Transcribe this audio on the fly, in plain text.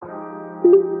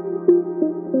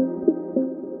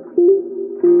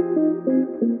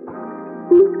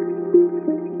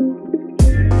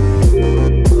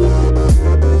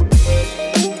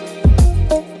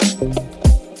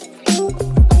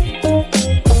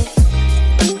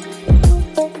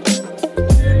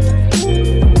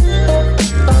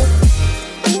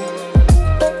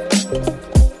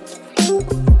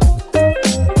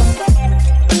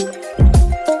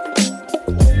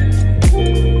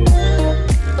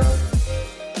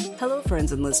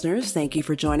Listeners, thank you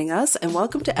for joining us, and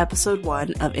welcome to episode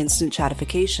 1 of Instant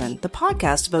Chatification, the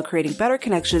podcast about creating better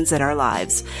connections in our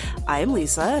lives. I am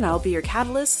Lisa, and I'll be your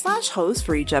catalyst/host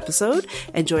for each episode,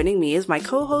 and joining me is my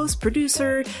co-host,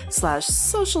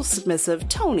 producer/social submissive,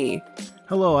 Tony.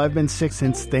 Hello, I've been sick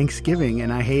since Thanksgiving,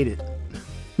 and I hate it.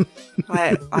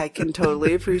 I can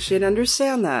totally appreciate and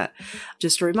understand that.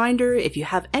 Just a reminder, if you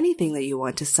have anything that you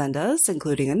want to send us,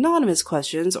 including anonymous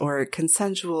questions or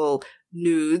consensual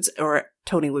nudes, or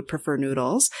Tony would prefer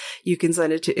noodles, you can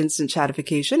send it to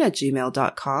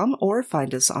instantchatification@gmail.com or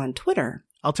find us on Twitter.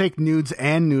 I'll take nudes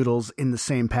and noodles in the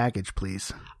same package,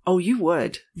 please. Oh, you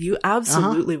would. You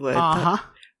absolutely would.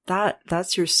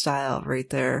 That's your style right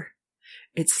there.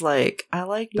 It's like, I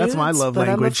like nudes, that's my love but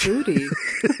language. I'm a foodie.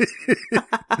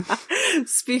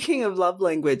 Speaking of love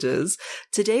languages,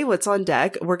 today what's on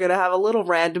deck, we're going to have a little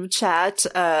random chat.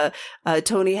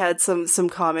 Tony had some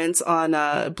comments on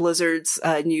Blizzard's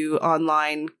new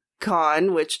online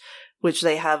con, which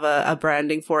they have a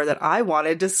branding for that I want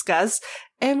to discuss.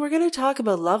 And we're going to talk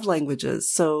about love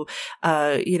languages. So,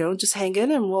 just hang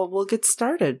in and we'll get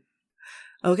started.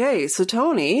 Okay, so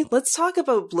Tony, let's talk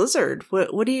about Blizzard.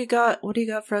 What do you got? What do you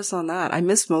got for us on that? I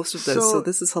missed most of this, so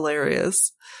this is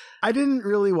hilarious. I didn't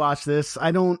really watch this.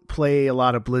 I don't play a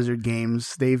lot of Blizzard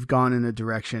games. They've gone in a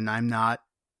direction I'm not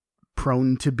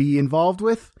prone to be involved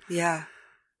with. Yeah.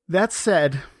 That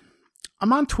said,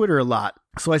 I'm on Twitter a lot,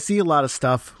 so I see a lot of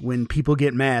stuff when people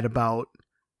get mad about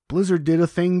Blizzard did a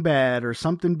thing bad or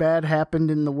something bad happened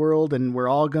in the world, and we're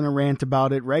all going to rant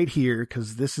about it right here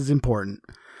because this is important.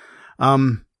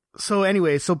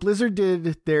 So Blizzard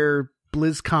did their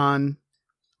BlizzCon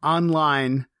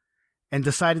online and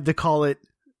decided to call it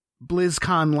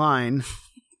BlizzConline.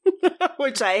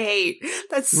 Which I hate.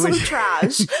 That's so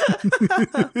trash.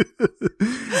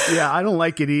 Yeah, I don't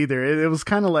like it either. It was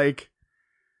kind of like,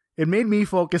 it made me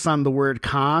focus on the word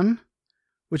con,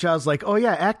 which I was like, oh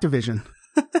yeah, Activision.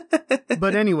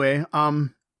 But anyway,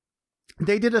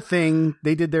 they did a thing,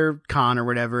 they did their con or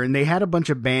whatever, and they had a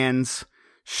bunch of bands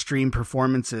stream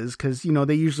performances because,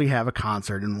 they usually have a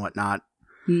concert and whatnot.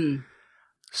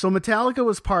 So Metallica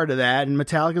was part of that, and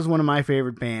Metallica is one of my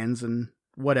favorite bands and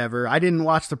whatever. I didn't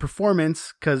watch the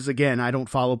performance because, again, I don't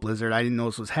follow Blizzard. I didn't know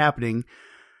this was happening.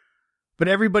 But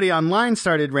everybody online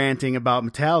started ranting about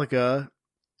Metallica,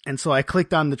 and so I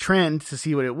clicked on the trend to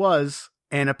see what it was,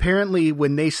 and apparently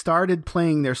when they started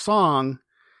playing their song,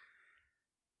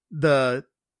 the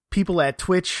people at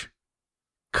Twitch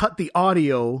cut the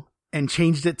audio and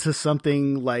changed it to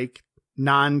something like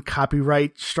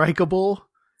non-copyright strikeable.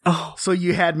 Oh. So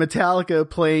you had Metallica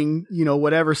playing,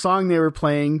 whatever song they were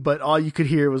playing, but all you could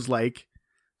hear was like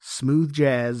smooth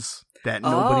jazz that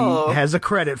nobody has a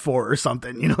credit for or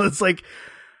something. It's like,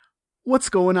 what's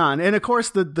going on? And of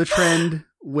course the trend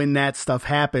when that stuff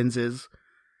happens is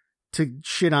to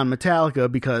shit on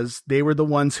Metallica because they were the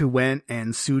ones who went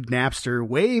and sued Napster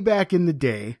way back in the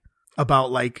day about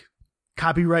like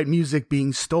copyright music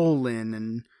being stolen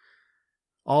and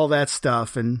all that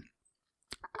stuff. And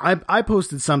I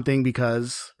posted something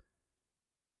because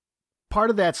part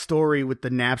of that story with the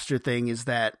Napster thing is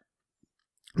that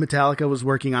Metallica was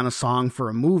working on a song for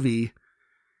a movie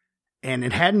and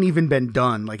it hadn't even been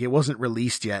done. Like, it wasn't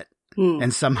released yet.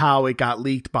 And somehow it got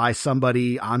leaked by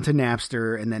somebody onto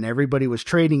Napster, and then everybody was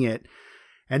trading it.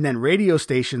 And then radio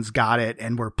stations got it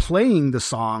and were playing the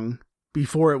song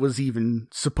before it was even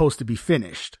supposed to be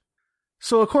finished.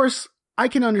 So, of course, I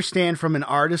can understand from an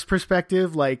artist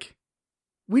perspective, like,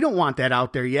 we don't want that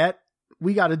out there yet.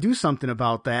 We got to do something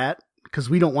about that because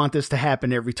we don't want this to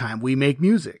happen every time we make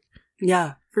music.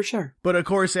 Yeah, for sure. But of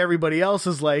course, everybody else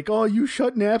is like, oh, you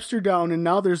shut Napster down, and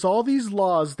now there's all these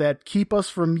laws that keep us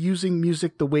from using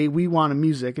music the way we want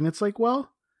music. And it's like,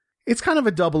 well, it's kind of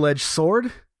a double-edged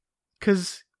sword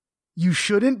because you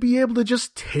shouldn't be able to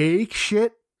just take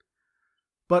shit.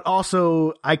 But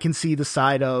also, I can see the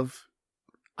side of,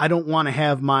 I don't want to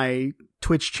have my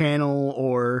Twitch channel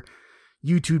or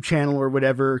YouTube channel or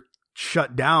whatever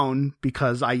shut down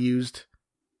because I used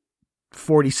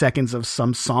 40 seconds of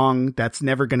some song that's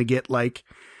never going to get, like,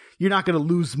 you're not going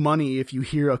to lose money if you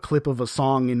hear a clip of a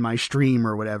song in my stream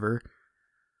or whatever.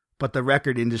 But the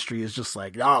record industry is just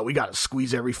like, oh, we got to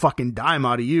squeeze every fucking dime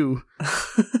out of you.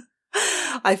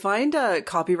 I find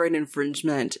copyright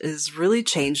infringement is really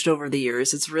changed over the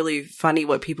years. It's really funny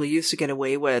what people used to get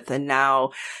away with. And now,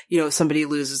 somebody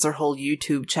loses their whole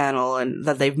YouTube channel and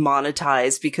that they've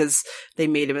monetized because they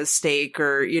made a mistake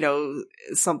or,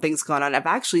 something's gone on. I've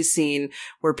actually seen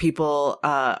where people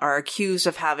are accused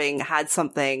of having had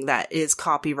something that is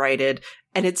copyrighted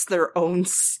and it's their own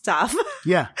stuff.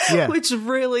 Yeah. Which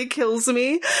really kills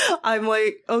me. I'm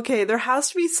like, okay, there has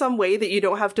to be some way that you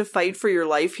don't have to fight for your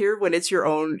life here when it's your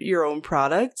own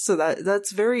product. So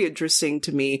that's very interesting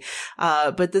to me.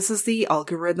 But this is the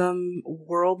algorithm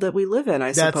world that we live in,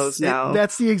 I suppose now.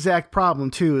 That's the exact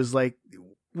problem too, is like,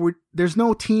 there's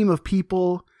no team of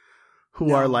people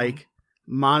who are like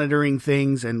monitoring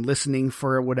things and listening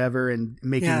for whatever and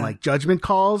making like judgment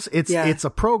calls. It's a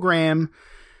program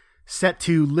set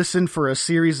to listen for a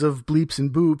series of bleeps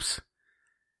and boops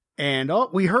and,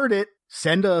 we heard it.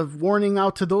 Send a warning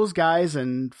out to those guys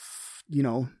and,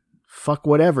 fuck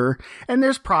whatever. And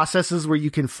there's processes where you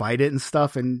can fight it and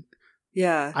stuff. And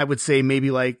I would say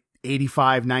maybe like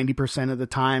 85-90% of the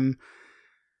time,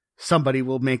 somebody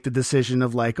will make the decision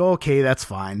of like, okay, that's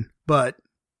fine. But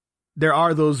there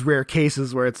are those rare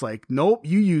cases where it's like, nope,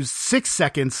 you used 6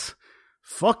 seconds.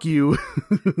 Fuck you.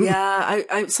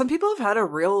 Yeah, some people have had a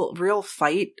real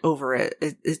fight over it.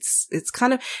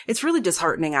 It's really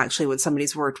disheartening actually when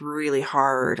somebody's worked really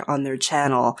hard on their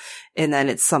channel and then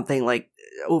it's something like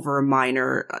over a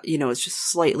minor, it's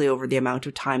just slightly over the amount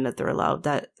of time that they're allowed.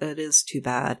 That is too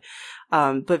bad.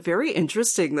 But very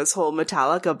interesting, this whole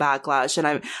Metallica backlash. And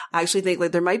I actually think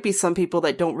like there might be some people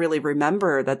that don't really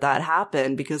remember that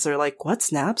happened because they're like,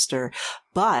 what's Napster?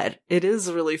 But it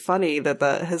is really funny that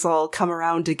has all come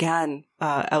around again,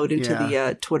 out into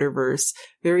the Twitterverse.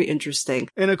 Very interesting.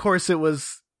 And of course it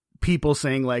was people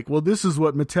saying like, well, this is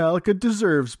what Metallica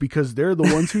deserves because they're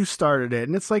the ones who started it.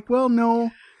 And it's like, well, no.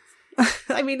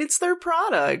 I mean, it's their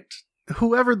product.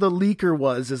 Whoever the leaker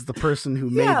was is the person who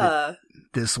made it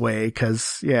this way,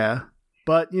 because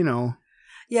but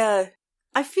yeah,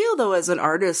 I feel though as an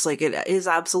artist, like it is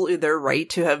absolutely their right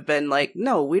to have been like,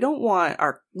 no, we don't want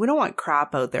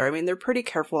crap out there. I mean, they're pretty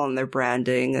careful on their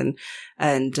branding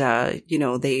and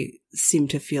they seem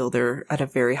to feel they're at a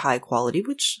very high quality,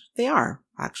 which they are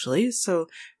actually. So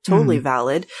totally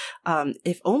valid.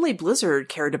 If only Blizzard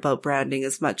cared about branding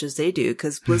as much as they do,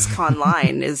 because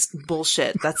BlizzConline is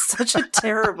bullshit. That's such a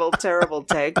terrible, terrible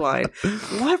tagline.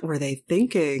 What were they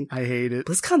thinking? I hate it.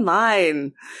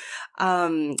 BlizzConline.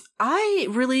 I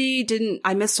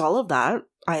missed all of that.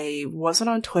 I wasn't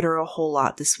on Twitter a whole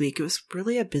lot this week. It was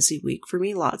really a busy week for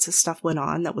me. Lots of stuff went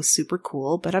on that was super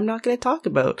cool, but I'm not going to talk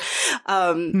about.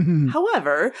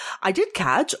 However, I did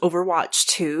catch Overwatch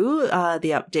 2,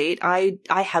 the update.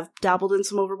 I have dabbled in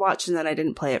some Overwatch and then I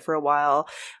didn't play it for a while.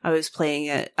 I was playing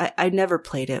it. I never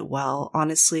played it well,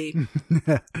 honestly.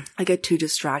 I get too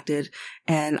distracted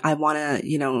and I want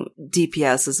to,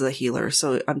 DPS as a healer.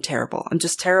 So I'm terrible. I'm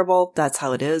just terrible. That's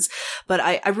how it is. But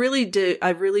I really do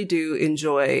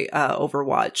enjoy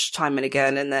Overwatch time and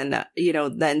again, and then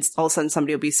then all of a sudden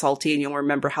somebody will be salty and you'll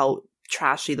remember how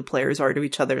trashy the players are to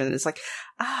each other, and it's like,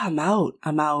 I'm out.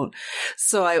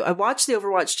 So I watched the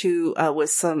Overwatch 2 with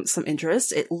some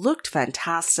interest. It looked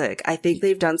fantastic. I think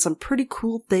they've done some pretty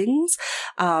cool things,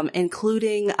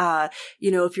 including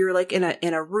if you're like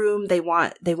in a room, they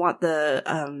want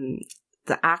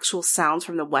the actual sounds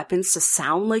from the weapons to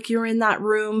sound like you're in that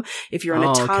room. If you're in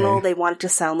a tunnel, they want it to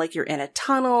sound like you're in a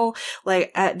tunnel.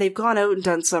 Like, they've gone out and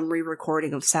done some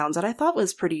re-recording of sounds that I thought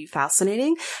was pretty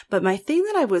fascinating. But my thing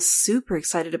that I was super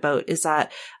excited about is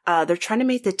that they're trying to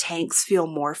make the tanks feel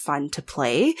more fun to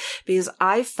play, because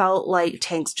I felt like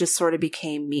tanks just sort of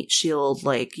became meat shield.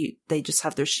 Like they just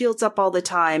have their shields up all the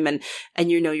time. And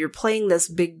you're playing this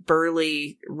big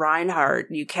burly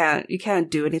Reinhardt. You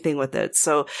can't do anything with it.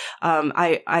 So,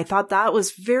 I thought that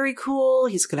was very cool.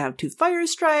 He's going to have 2 fire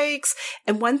strikes.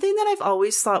 And one thing that I've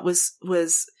always thought was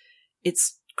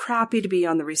it's crappy to be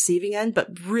on the receiving end, but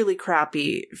really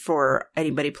crappy for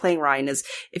anybody playing Ryan is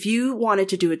if you wanted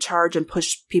to do a charge and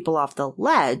push people off the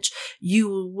ledge,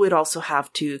 you would also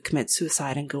have to commit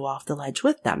suicide and go off the ledge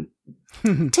with them.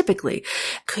 Typically,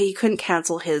 he couldn't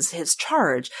cancel his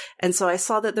charge. And so I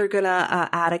saw that they're going to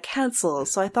add a cancel.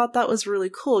 So I thought that was really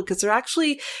cool because they're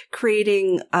actually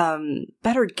creating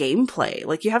better gameplay.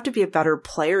 Like you have to be a better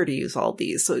player to use all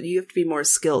these. So you have to be more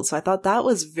skilled. So I thought that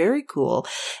was very cool.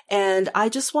 And I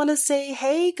just want to say,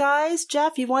 hey guys,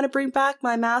 Jeff, you want to bring back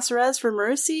my Mass Res for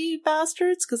Mercy,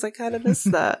 bastards? Because I kind of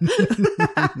missed that.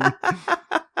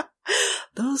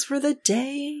 Those were the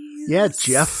days. Yeah,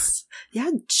 Jeff.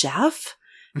 Yeah, Jeff.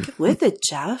 Get with it,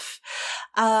 Jeff.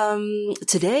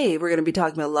 Today we're going to be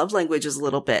talking about love languages a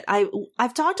little bit.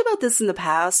 I've talked about this in the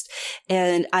past,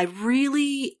 and I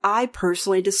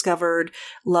personally discovered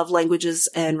love languages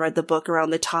and read the book around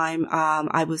the time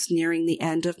I was nearing the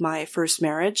end of my first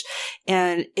marriage.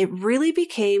 And it really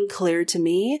became clear to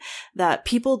me that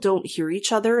people don't hear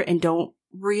each other and don't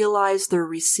realize they're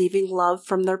receiving love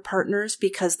from their partners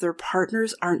because their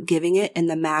partners aren't giving it in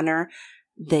the manner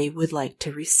they would like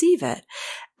to receive it.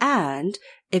 And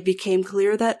it became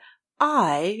clear that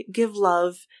I give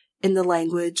love in the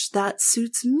language that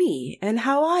suits me and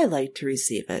how I like to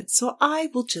receive it. So I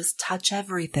will just touch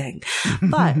everything.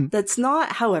 But that's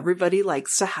not how everybody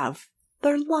likes to have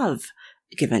their love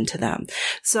given to them.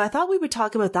 So I thought we would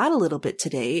talk about that a little bit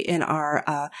today in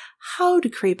our How to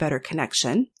Create Better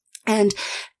Connection. And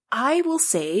I will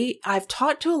say I've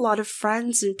talked to a lot of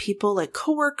friends and people like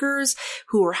coworkers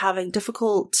who are having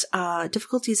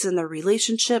difficulties in their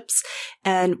relationships.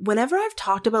 And whenever I've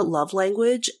talked about love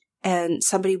language and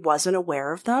somebody wasn't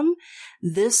aware of them,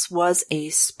 this was a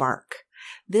spark.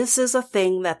 This is a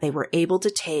thing that they were able to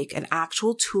take, an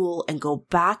actual tool, and go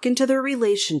back into their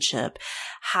relationship,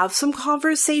 have some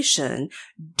conversation,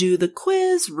 do the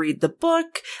quiz, read the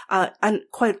book, and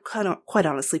quite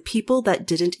honestly, people that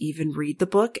didn't even read the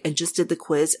book and just did the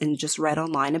quiz and just read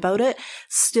online about it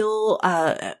still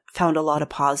found a lot of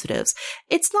positives.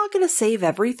 It's not going to save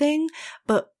everything,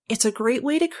 but it's a great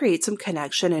way to create some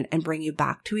connection and bring you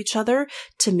back to each other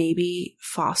to maybe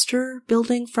foster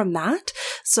building from that.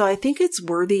 So I think it's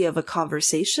worthy of a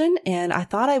conversation, and I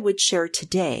thought I would share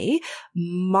today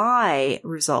my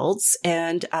results,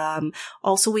 and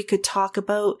also we could talk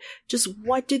about just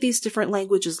what do these different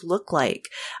languages look like.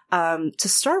 To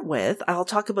start with, I'll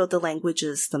talk about the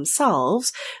languages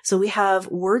themselves. So we have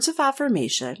words of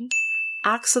affirmation,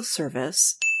 acts of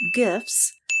service,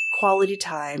 gifts, quality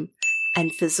time,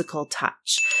 and physical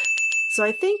touch. So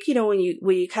I think, when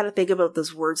you kind of think about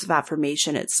those words of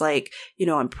affirmation, it's like,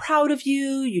 I'm proud of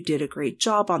you. You did a great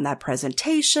job on that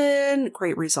presentation,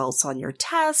 great results on your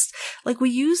test. Like, we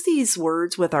use these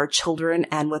words with our children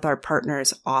and with our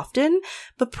partners often,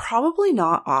 but probably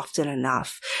not often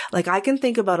enough. Like, I can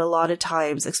think about a lot of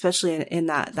times, especially in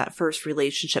that first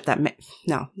relationship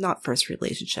not first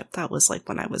relationship. That was like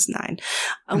when I was 9,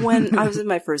 when I was in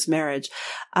my first marriage,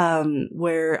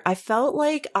 where I felt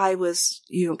like I was,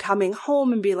 coming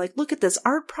home and be like, look at this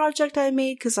art project I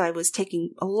made, because I was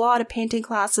taking a lot of painting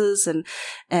classes, and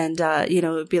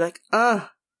it'd be like,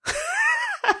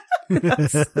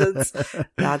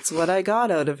 that's what I got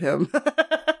out of him.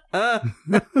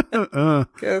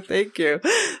 Thank you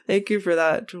for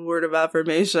that word of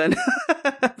affirmation.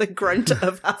 The grunt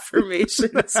of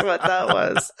affirmation is what that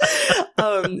was.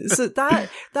 So that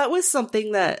was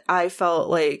something that I felt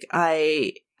like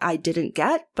I didn't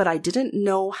get, but I didn't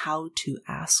know how to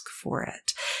ask for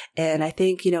it. And I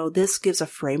think, this gives a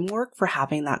framework for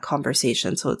having that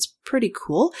conversation. So it's pretty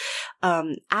cool.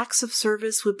 Acts of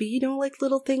service would be, like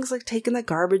little things like taking the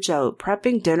garbage out,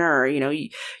 prepping dinner.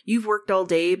 You've worked all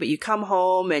day, but you come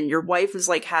home and your wife has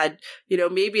like had,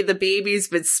 maybe the baby's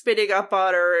been spitting up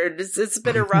on her and it's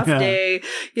been a rough day,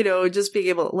 just being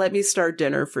able to let me start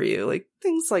dinner for you. Like,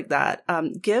 things like that.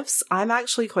 Gifts. I'm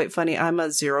actually quite funny. I'm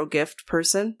a 0 gift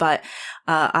person, but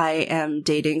I am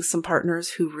dating some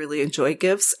partners who really enjoy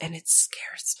gifts, and it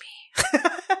scares me.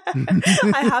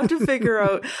 I have to figure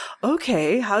out,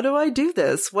 okay, how do I do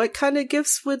this? What kind of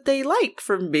gifts would they like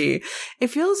from me? It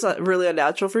feels really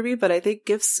unnatural for me, but I think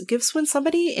gifts, when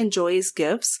somebody enjoys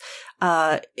gifts,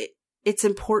 it's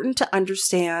important to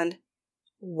understand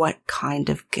what kind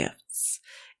of gifts.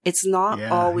 It's not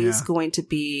always going to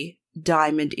be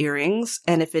diamond earrings.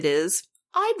 And if it is,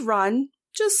 I'd run,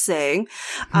 just saying.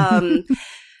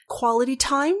 Quality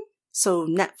time. So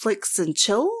Netflix and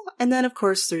chill. And then of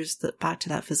course there's back to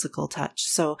that physical touch.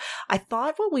 So I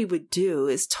thought what we would do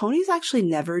is, Tony's actually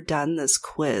never done this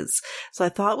quiz. So I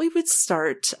thought we would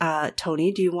start,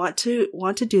 Tony, do you want to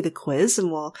do the quiz,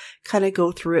 and we'll kind of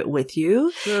go through it with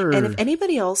you? Sure. And if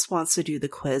anybody else wants to do the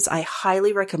quiz, I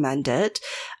highly recommend it.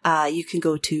 You can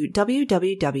go to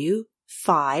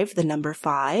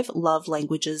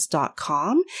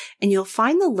lovelanguages.com, and you'll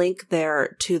find the link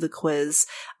there to the quiz.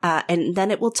 And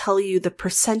then it will tell you the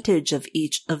percentage of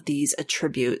each of these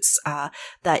attributes,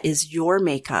 that is your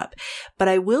makeup. But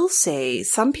I will say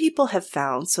some people have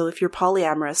found, so if you're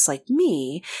polyamorous like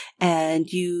me and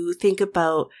you think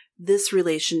about this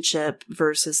relationship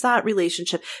versus that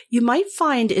relationship, you might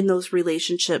find in those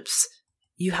relationships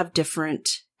you have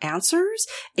different answers,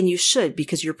 and you should,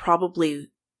 because you're probably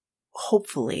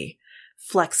hopefully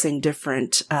flexing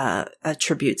different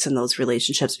attributes in those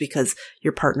relationships because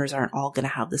your partners aren't all going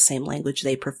to have the same language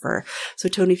they prefer. So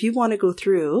Tony, if you want to go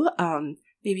through,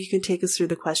 maybe you can take us through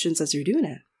the questions as you're doing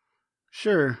it.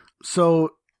 Sure.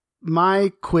 So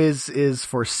my quiz is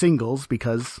for singles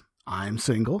because I'm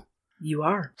single. You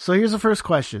are. So here's the first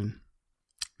question.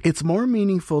 It's more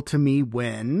meaningful to me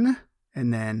when,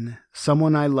 and then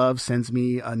someone I love sends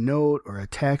me a note or a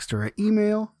text or an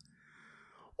email,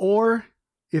 or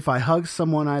if I hug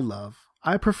someone I love.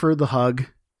 I prefer the hug.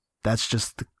 That's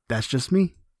just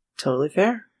me. Totally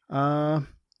fair.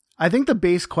 I think the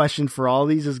base question for all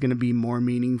these is going to be more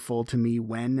meaningful to me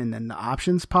when, and then the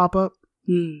options pop up.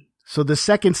 So the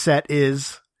second set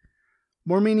is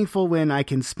more meaningful when I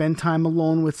can spend time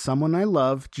alone with someone I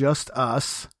love, just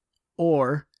us,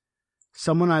 or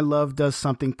someone I love does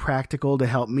something practical to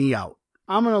help me out.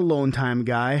 I'm an alone time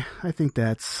guy. I think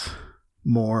that's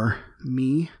more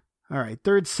me. All right,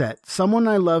 third set. Someone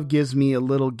I love gives me a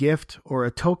little gift or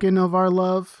a token of our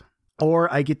love,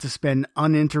 or I get to spend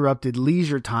uninterrupted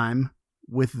leisure time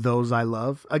with those I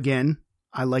love. Again,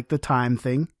 I like the time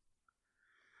thing.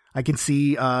 I can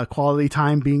see quality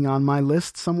time being on my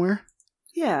list somewhere.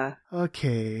 Yeah.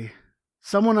 Okay.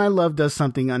 Someone I love does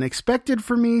something unexpected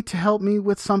for me to help me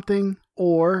with something,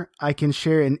 or I can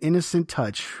share an innocent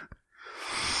touch.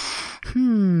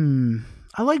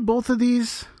 I like both of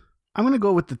these. I'm going to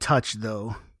go with the touch,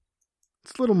 though.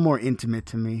 It's a little more intimate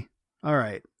to me. All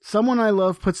right. Someone I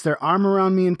love puts their arm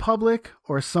around me in public,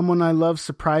 or someone I love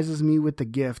surprises me with a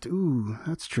gift. Ooh,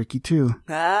 that's tricky, too.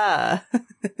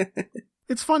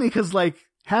 It's funny because, like,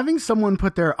 having someone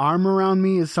put their arm around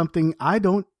me is something I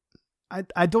don't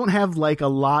have, like, a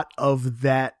lot of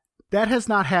that. That has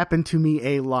not happened to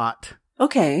me a lot.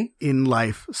 Okay. In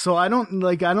life. So I don't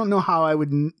know how I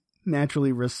would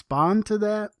naturally respond to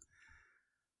that.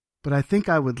 But I think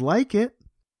I would like it.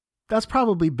 That's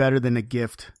probably better than a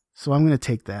gift. So I'm going to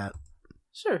take that.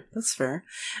 Sure, that's fair.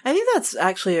 I think that's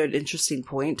actually an interesting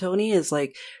point, Tony, is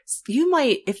like, you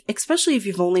might, especially if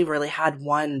you've only really had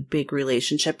one big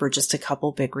relationship or just a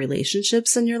couple big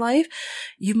relationships in your life,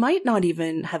 you might not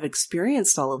even have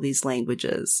experienced all of these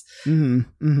languages.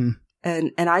 Mm-hmm. Mm-hmm.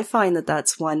 And I find that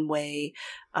that's one way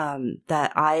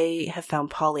that I have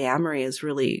found polyamory has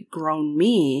really grown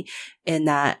me in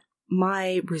that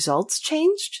my results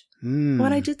changed. When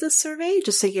I did this survey,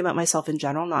 just thinking about myself in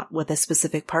general, not with a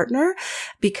specific partner,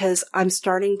 because I'm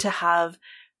starting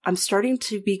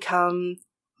to become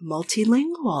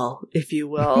multilingual, if you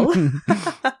will.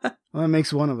 Well, that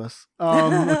makes one of us.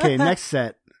 Okay, next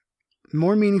set.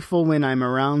 More meaningful when I'm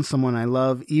around someone I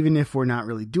love, even if we're not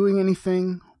really doing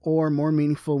anything, or more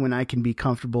meaningful when I can be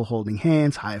comfortable holding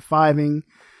hands, high-fiving,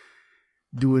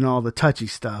 doing all the touchy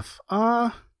stuff. Yeah,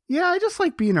 I just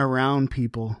like being around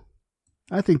people.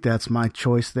 I think that's my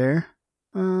choice there.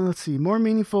 Let's see. More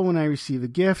meaningful when I receive a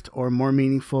gift, or more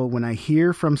meaningful when I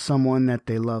hear from someone that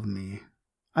they love me.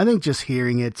 I think just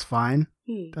hearing it's fine.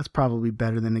 That's probably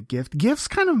better than a gift. Gifts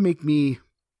kind of make me...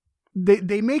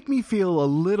 They make me feel a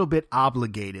little bit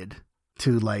obligated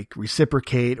to, like,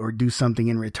 reciprocate or do something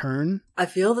in return. I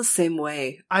feel the same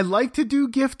way. I like to do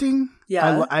gifting.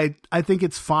 Yeah. I think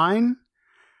it's fine.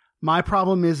 My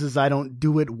problem is I don't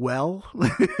do it well.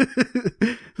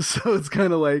 So it's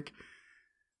kind of like,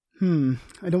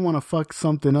 I don't want to fuck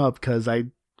something up because I,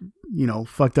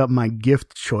 fucked up my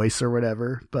gift choice or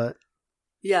whatever, but.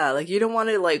 Yeah, like you don't want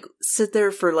to like sit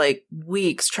there for like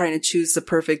weeks trying to choose the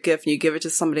perfect gift and you give it to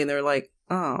somebody and they're like,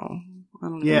 oh, I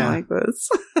don't even like this.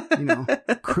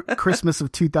 Christmas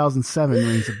of 2007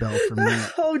 rings a bell for me.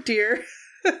 Oh dear.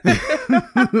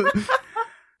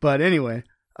 But anyway,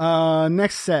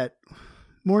 next set.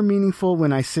 More meaningful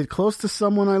when I sit close to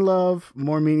someone I love.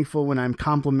 More meaningful when I'm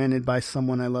complimented by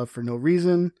someone I love for no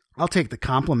reason. I'll take the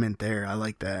compliment there. I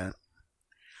like that.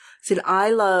 See,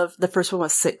 I love, the first one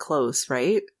was sit close,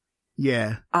 right?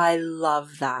 Yeah. I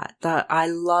love that. I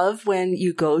love when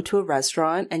you go to a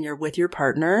restaurant and you're with your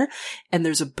partner and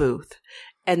there's a booth.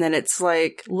 And then it's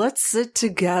like, let's sit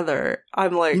together.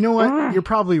 I'm like, you know what? You're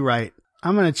probably right.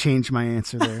 I'm going to change my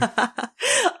answer there.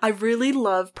 I really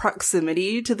love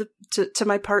proximity to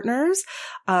my partners.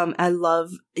 I love,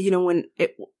 when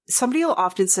somebody will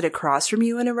often sit across from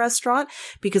you in a restaurant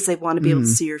because they want to be able to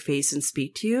see your face and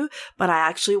speak to you. But I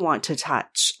actually want to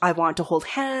touch. I want to hold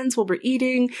hands while we're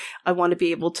eating. I want to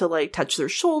be able to like touch their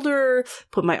shoulder,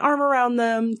 put my arm around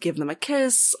them, give them a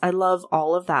kiss. I love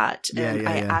all of that.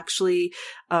 Actually,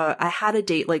 I had a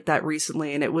date like that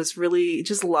recently and it was really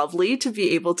just lovely to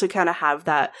be able to kind of have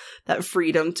that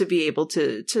freedom to be able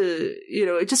to,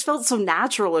 it just felt so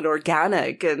natural and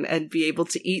organic and be able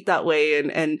to eat that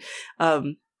way.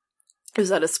 it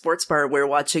was at a sports bar. We were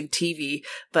watching TV,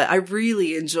 but I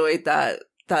really enjoyed that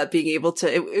being able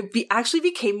to, actually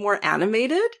became more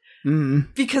animated.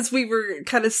 Mm. Because we were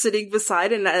kind of sitting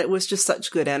beside and it was just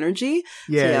such good energy.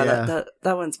 Yeah, so yeah.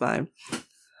 That one's mine.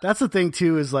 That's the thing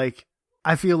too, is like,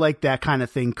 I feel like that kind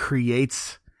of thing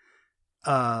creates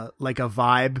like a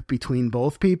vibe between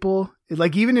both people.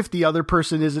 Like, even if the other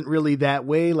person isn't really that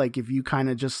way, like if you kind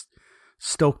of just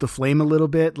stoke the flame a little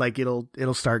bit, like it'll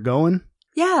start going.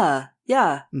 Yeah.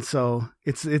 Yeah. And so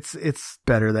it's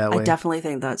better that way. I definitely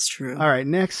think that's true. All right,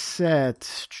 next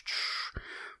set.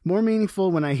 More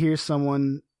meaningful when I hear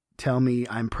someone tell me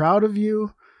I'm proud of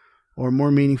you, or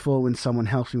more meaningful when someone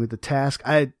helps me with the task.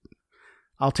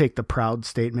 I'll take the proud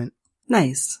statement.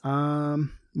 Nice.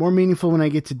 More meaningful when I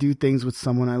get to do things with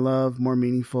someone I love. More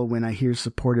meaningful when I hear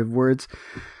supportive words.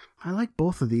 I like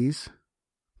both of these,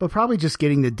 but probably just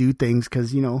getting to do things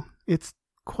because, you know, it's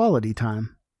quality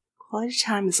time. Quality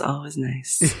time is always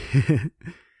nice.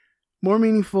 More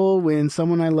meaningful when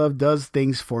someone I love does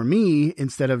things for me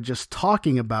instead of just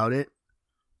talking about it,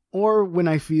 or when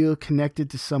I feel connected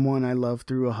to someone I love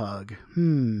through a hug.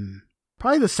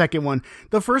 Probably the second one.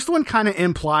 The first one kind of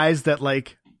implies that,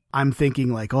 like, I'm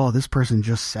thinking like, oh, this person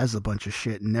just says a bunch of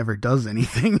shit and never does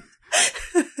anything.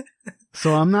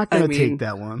 So I'm not going to take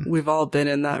that one. We've all been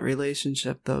in that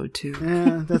relationship though, too.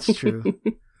 Yeah, that's true.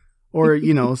 Or,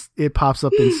 you know, it pops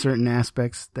up in certain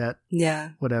aspects that,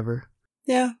 whatever.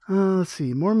 Yeah. Let's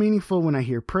see. More meaningful when I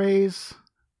hear praise.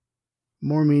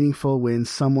 More meaningful when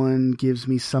someone gives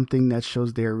me something that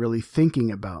shows they're really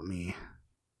thinking about me.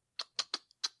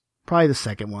 Probably the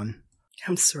second one.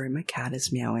 I'm sorry, my cat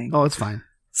is meowing. Oh, it's fine.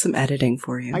 Some editing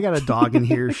for you. I got a dog in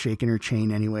here shaking her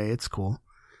chain anyway. It's cool.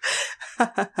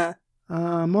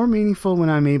 More meaningful when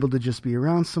I'm able to just be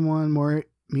around someone. More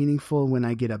meaningful when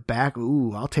I get a back.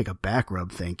 Ooh, I'll take a back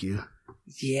rub. Thank you.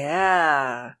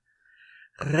 Yeah.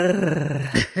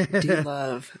 Do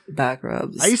love back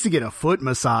rubs. I used to get a foot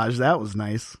massage. That was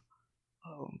nice.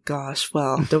 Oh gosh,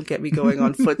 well, don't get me going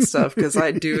on foot stuff because I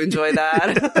do enjoy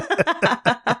that.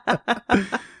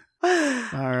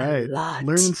 All right,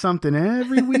 learning something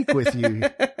every week with you.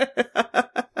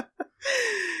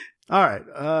 All right,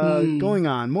 going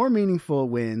on. More meaningful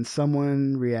when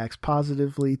someone reacts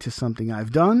positively to something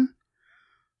I've done,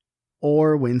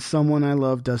 or when someone I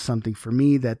love does something for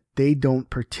me that they don't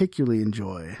particularly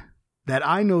enjoy, that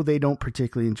I know they don't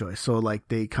particularly enjoy. So, like,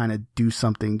 they kind of do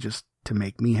something just to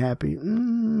make me happy.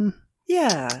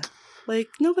 Yeah. Like,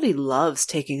 nobody loves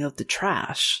taking out the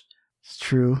trash. It's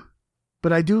true.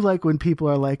 But I do like when people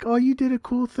are like, oh, you did a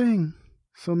cool thing.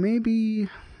 So maybe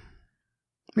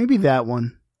that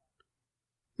one.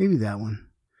 Maybe that one.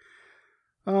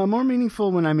 More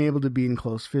meaningful when I'm able to be in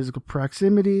close physical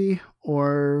proximity,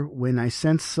 or when I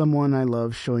sense someone I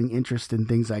love showing interest in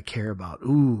things I care about.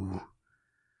 Ooh.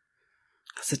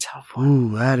 That's a tough one.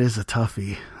 Ooh, that is a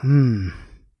toughie.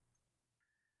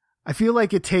 I feel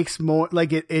like it takes more,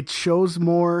 like it shows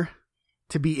more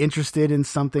to be interested in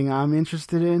something I'm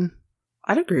interested in.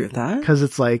 I'd agree with that. Because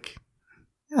it's like...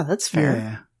 Yeah, that's fair.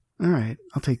 Yeah. All right,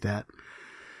 I'll take that.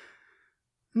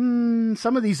 Some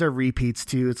of these are repeats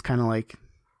too. It's kind of like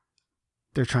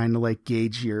they're trying to like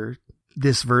gauge your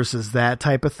this versus that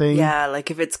type of thing. Yeah,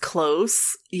 like if it's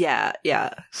close. Yeah.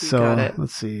 So got it.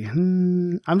 Let's see.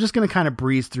 I'm just going to kind of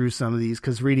breeze through some of these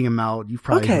because reading them out, you've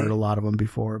probably heard a lot of them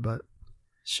before, but.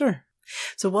 Sure.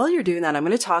 So while you're doing that, I'm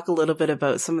going to talk a little bit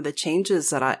about some of the changes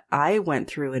that I went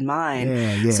through in mine.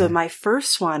 Yeah. So my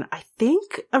first one, I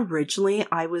think originally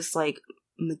I was like,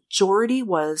 majority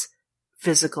was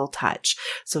physical touch.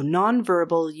 So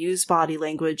nonverbal, use body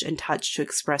language and touch to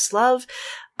express love.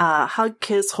 Hug,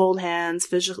 kiss, hold hands,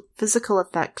 physical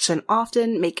affection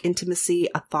often make intimacy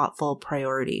a thoughtful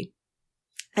priority.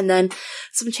 And then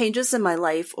some changes in my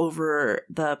life over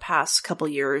the past couple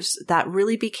years that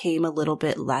really became a little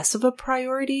bit less of a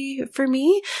priority for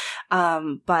me.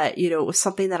 But, you know, it was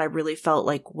something that I really felt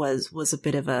like was a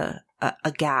bit of a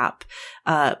gap.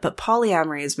 But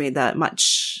polyamory has made that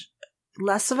much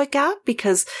less of a gap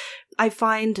because I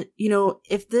find, you know,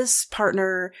 if this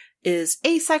partner is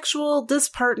asexual, this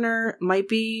partner might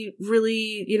be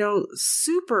really, you know,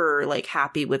 super like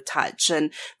happy with touch.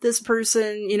 And this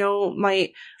person, you know,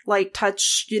 might like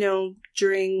touch, you know,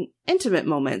 during intimate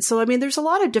moments. So, I mean, there's a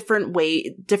lot of different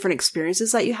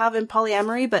experiences that you have in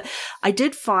polyamory, but I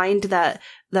did find that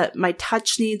my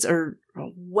touch needs are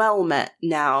well met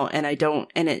now. And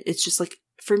it's just like,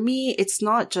 for me, it's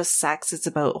not just sex. It's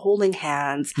about holding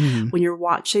hands. Mm-hmm. When you're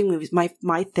watching movies,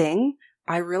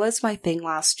 I realized my thing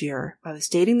last year. I was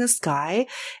dating this guy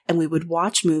and we would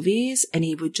watch movies and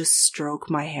he would just stroke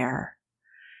my hair.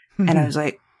 Mm-hmm. And I was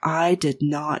like, I did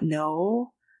not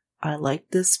know I like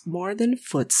this more than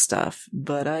foot stuff,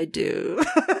 but I do.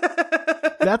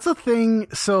 That's a thing.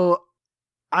 So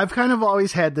I've kind of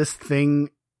always had this thing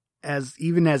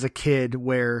even as a kid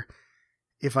where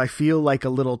if I feel like a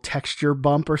little texture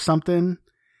bump or something,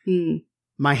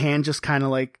 my hand just kind of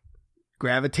like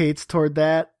gravitates toward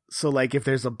that. So like if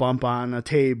there's a bump on a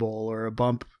table or a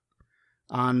bump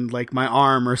on like my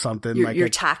arm or something, you're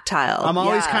tactile. I'm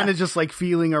always kind of just like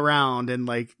feeling around and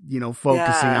like,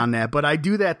 focusing on that. But I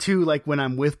do that too, like when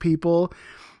I'm with people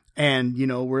and,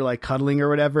 we're like cuddling or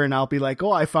whatever. And I'll be like,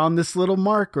 oh, I found this little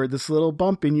mark or this little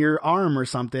bump in your arm or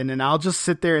something. And I'll just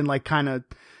sit there and like kind of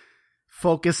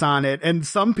focus on it. And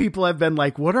some people have been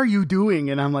like, what are you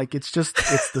doing? And I'm like, it's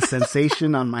the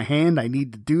sensation on my hand. I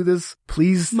need to do this.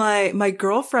 Please. My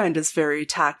girlfriend is very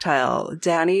tactile.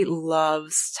 Danny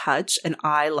loves touch and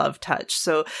I love touch.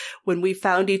 So when we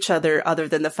found each other, other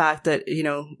than the fact that,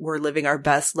 we're living our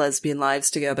best lesbian lives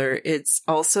together, it's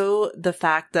also the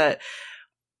fact that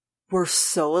we're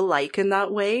so alike in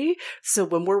that way. So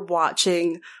when we're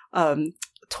watching,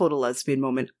 total lesbian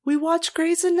moment, we watch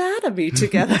Grey's Anatomy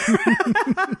together.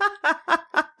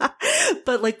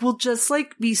 But like we'll just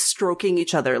like be stroking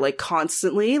each other like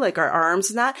constantly, like our arms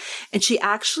and that. And she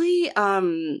actually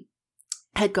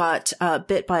had got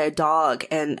bit by a dog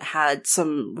and had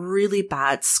some really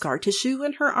bad scar tissue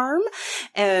in her arm.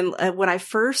 And when I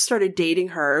first started dating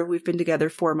her, we've been together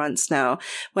 4 months now.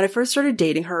 When I first started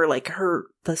dating her, like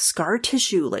the scar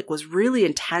tissue like was really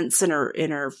intense in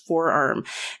her forearm.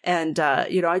 And,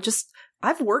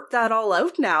 I've worked that all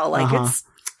out now. Like it's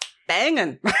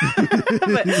banging.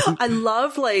 But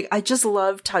I just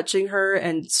love touching her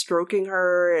and stroking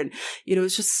her. And,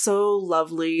 it's just so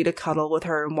lovely to cuddle with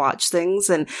her and watch things.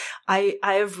 And I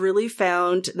have really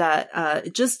found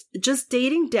that, just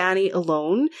dating Danny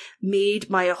alone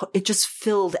it just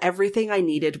filled everything I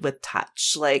needed with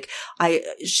touch. Like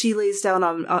she lays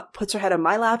down puts her head on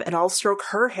my lap and I'll stroke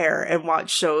her hair and watch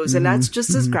shows. And that's just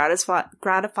as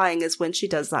gratifying as when she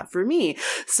does that for me.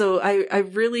 So I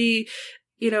really,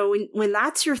 when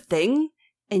that's your thing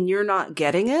and you're not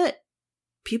getting it,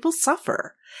 people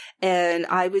suffer. And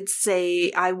I would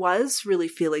say I was really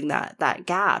feeling that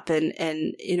gap. And,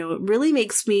 it really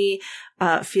makes me,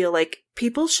 feel like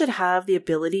people should have the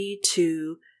ability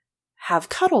to have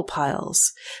cuddle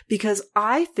piles, because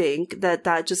I think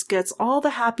that just gets all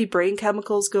the happy brain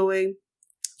chemicals going.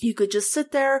 You could just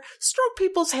sit there, stroke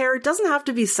people's hair. It doesn't have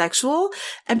to be sexual,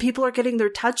 and people are getting their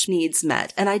touch needs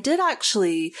met. And I did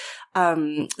actually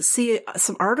see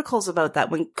some articles about that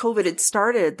when COVID had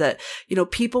started, that,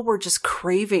 people were just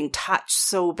craving touch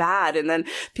so bad. And then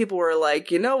people were like,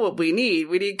 what we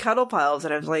need cuddle piles.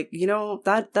 And I was like,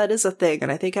 that is a thing.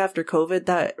 And I think after COVID,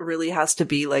 that really has to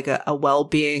be like a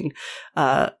well-being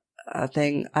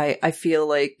thing. I feel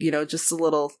like, just a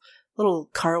little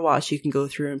car wash you can go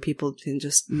through and people can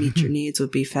just meet your needs would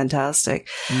be fantastic.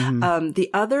 Mm-hmm.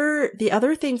 The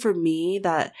other thing for me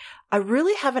that I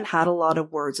really haven't had a lot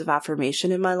of words of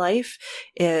affirmation in my life.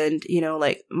 And,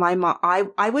 like my mom,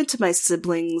 I went to my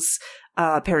siblings'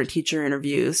 parent teacher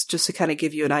interviews just to kind of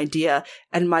give you an idea.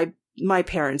 And my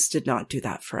parents did not do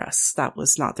that for us. That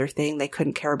was not their thing. They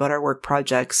couldn't care about our work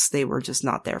projects. They were just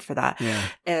not there for that. Yeah.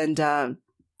 And,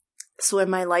 so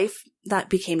in my life, that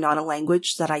became not a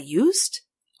language that I used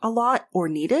a lot or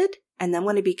needed. And then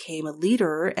when I became a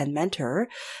leader and mentor,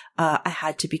 I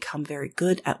had to become very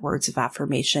good at words of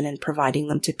affirmation and providing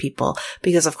them to people,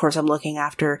 because of course I'm looking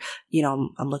after,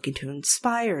 I'm looking to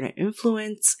inspire and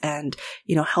influence and,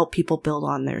 help people build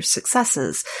on their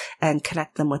successes and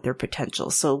connect them with their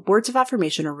potential. So words of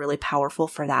affirmation are really powerful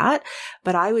for that.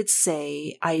 But I would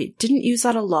say I didn't use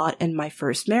that a lot in my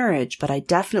first marriage, but I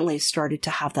definitely started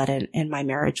to have that in my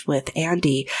marriage with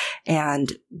Andy.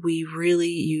 And we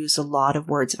really use a lot of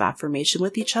words of affirmation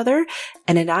with each other.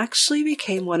 And it actually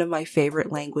became one of my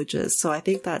favorite languages. So I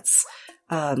think that's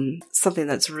something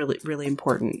that's really, really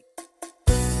important.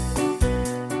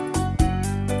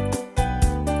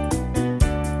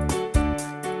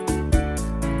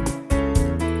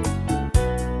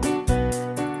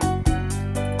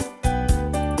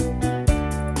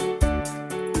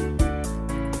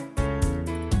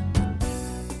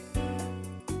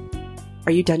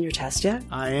 Are you done your test yet?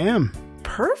 I am.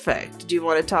 Perfect. Do you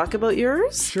want to talk about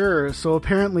yours? Sure. So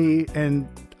apparently, and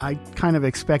I kind of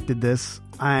expected this,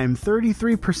 I'm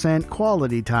 33%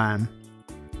 quality time.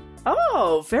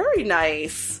 Oh, very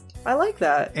nice. I like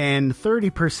that. And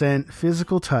 30%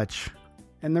 physical touch.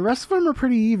 And the rest of them are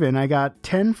pretty even. I got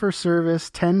 10 for service,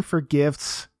 10 for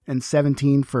gifts, and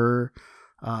 17 for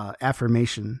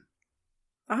affirmation.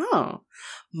 Oh,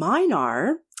 mine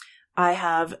are I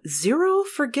have 0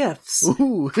 for gifts.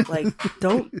 Ooh. Like,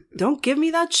 don't give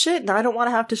me that shit, and I don't want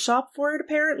to have to shop for it,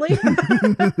 apparently.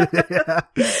 Yeah.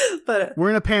 But we're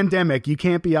in a pandemic. You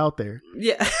can't be out there.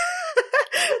 Yeah.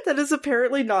 That is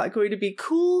apparently not going to be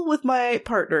cool with my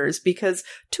partners because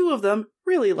 2 of them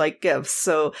really like gifts.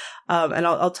 So, and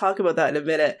I'll talk about that in a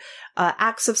minute.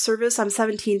 Acts of service, I'm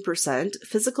 17%.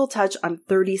 Physical touch, I'm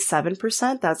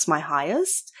 37%. That's my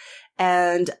highest.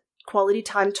 And quality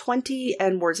time, 20,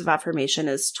 and words of affirmation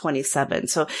is 27.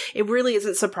 So it really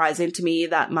isn't surprising to me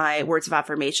that my words of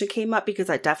affirmation came up because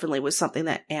that definitely was something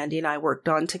that Andy and I worked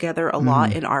on together a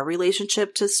lot in our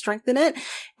relationship to strengthen it.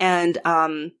 And,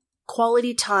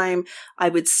 quality time, I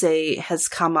would say, has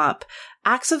come up.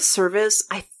 Acts of service,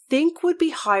 I think would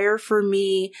be higher for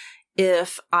me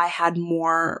if I had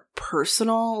more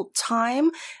personal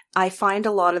time. I find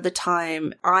a lot of the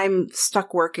time I'm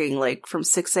stuck working like from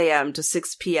 6 a.m. to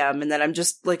 6 p.m. and then I'm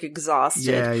just like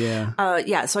exhausted.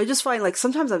 Yeah. So I just find like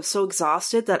sometimes I'm so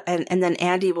exhausted that, and then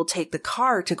Andy will take the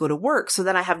car to go to work. So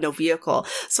then I have no vehicle.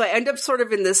 So I end up sort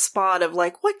of in this spot of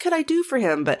like, what could I do for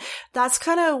him? But that's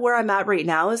kind of where I'm at right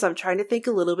now is I'm trying to think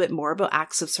a little bit more about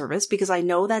acts of service because I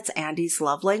know that's Andy's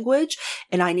love language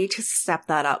and I need to step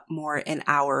that up more in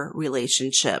our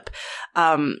relationship.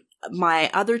 My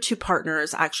other 2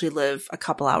 partners actually live a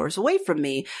couple hours away from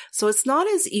me, so it's not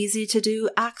as easy to do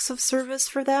acts of service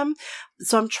for them.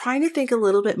 So I'm trying to think a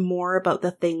little bit more about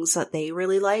the things that they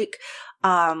really like.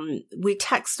 We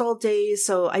text all day,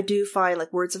 so I do find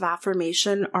like words of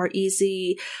affirmation are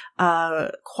easy.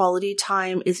 Quality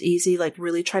time is easy, like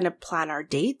really trying to plan our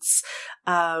dates.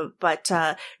 But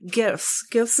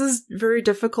gifts is very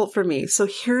difficult for me. So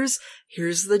here's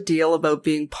the deal about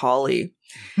being poly.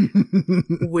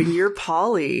 When you're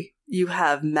poly, you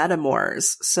have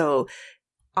metamors. So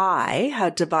I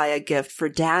had to buy a gift for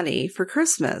Danny for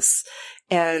Christmas.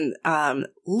 And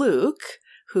Luke,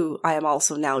 who I am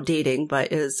also now dating,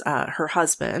 but is her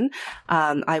husband,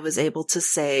 I was able to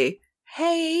say,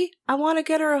 hey, I want to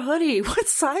get her a hoodie. What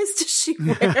size does she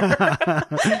wear?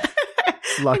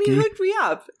 Lucky. And he hooked me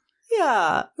up.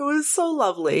 Yeah, it was so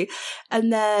lovely.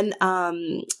 And then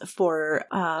for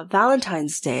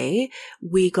Valentine's Day,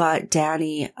 we got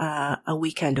Danny a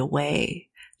weekend away.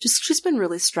 She's been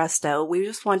really stressed out. We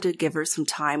just wanted to give her some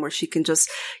time where she can just,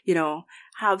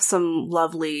 have some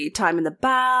lovely time in the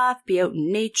bath, be out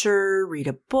in nature, read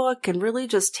a book, and really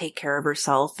just take care of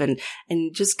herself and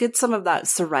just get some of that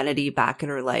serenity back in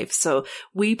her life. So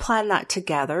we planned that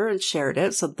together and shared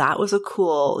it. So that was a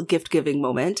cool gift-giving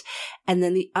moment. And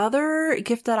then the other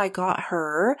gift that I got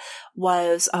her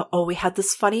was, we had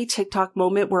this funny TikTok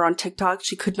moment where on TikTok,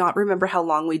 she could not remember how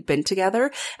long we'd been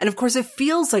together. And of course, it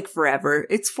feels like forever.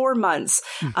 It's 4 months.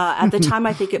 At the time,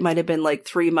 I think it might have been like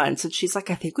 3 months. And she's like,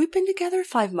 I think we've been together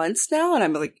 5 months now. And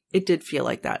I'm like, it did feel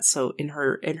like that. So in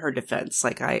her defense,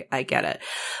 like I get it.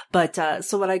 But,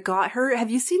 so when I got her,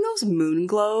 have you seen those moon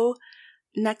glow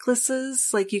necklaces?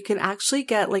 Like you can actually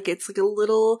get like, it's like a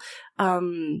little,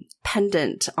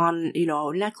 pendant on,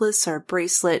 a necklace or a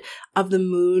bracelet of the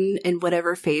moon in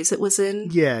whatever phase it was in.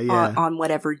 Yeah. On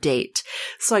whatever date.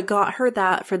 So I got her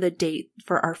that for the date,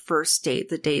 for our first date,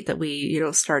 the date that we,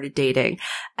 started dating.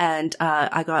 And,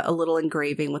 I got a little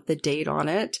engraving with the date on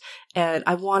it. And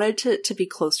I wanted to be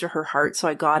close to her heart. So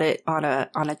I got it on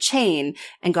a chain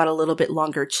and got a little bit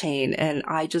longer chain. And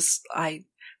I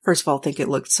first of all think it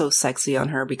looked so sexy on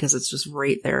her because it's just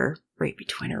right there, right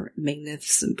between her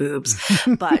magnificent boobs.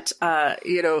 But,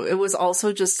 it was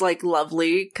also just like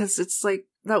lovely because it's like,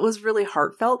 that was really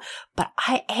heartfelt, but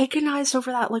I agonized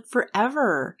over that like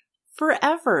forever.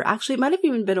 Actually, it might have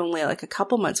even been only like a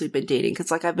couple months we've been dating because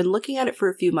like I've been looking at it for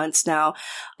a few months now.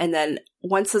 And then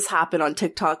once this happened on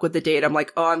TikTok with the date, I'm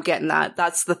like, oh, I'm getting that.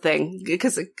 That's the thing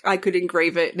because I could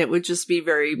engrave it and it would just be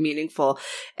very meaningful.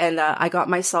 And I got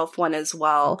myself one as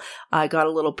well. I got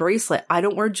a little bracelet. I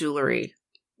don't wear jewelry,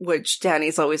 which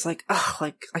Danny's always like, oh,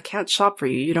 like I can't shop for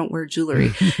you. You don't wear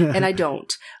jewelry. And I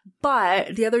don't.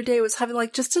 But the other day I was having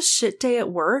like just a shit day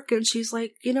at work. And she's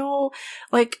like,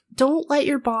 like don't let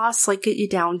your boss like get you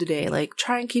down today. Like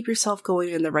try and keep yourself going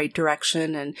in the right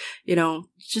direction. And,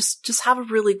 just have a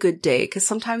really good day. Cause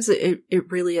sometimes it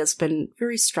really has been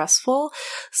very stressful.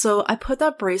 So I put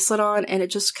that bracelet on and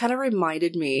it just kind of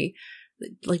reminded me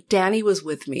like Danny was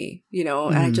with me,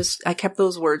 and I kept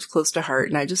those words close to heart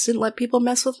and I just didn't let people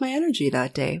mess with my energy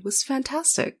that day. It was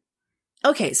fantastic.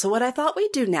 Okay, so what I thought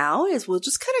we'd do now is we'll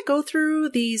just kind of go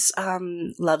through these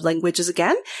love languages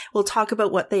again. We'll talk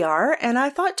about what they are, and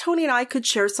I thought Tony and I could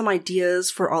share some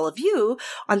ideas for all of you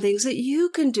on things that you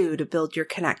can do to build your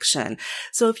connection.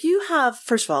 So if you have,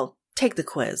 first of all, take the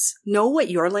quiz. Know what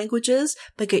your language is,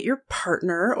 but get your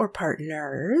partner or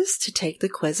partners to take the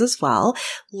quiz as well.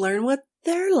 Learn what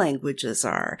their languages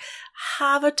are.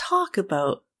 Have a talk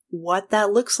about what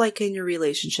that looks like in your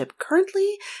relationship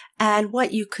currently and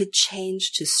what you could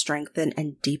change to strengthen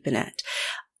and deepen it.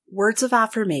 Words of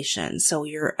affirmation. So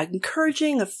you're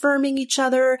encouraging, affirming each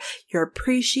other, you're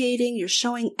appreciating, you're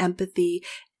showing empathy,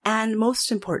 and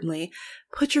most importantly,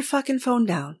 put your fucking phone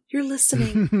down. You're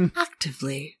listening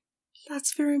actively.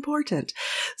 That's very important.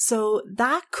 So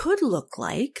that could look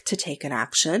like to take an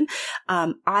action.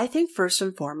 I think first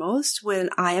and foremost, when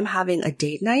I am having a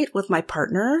date night with my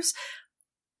partners,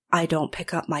 I don't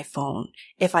pick up my phone.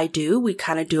 If I do, we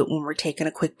kind of do it when we're taking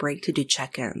a quick break to do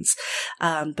check-ins.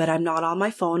 But I'm not on my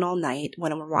phone all night.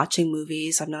 When we're watching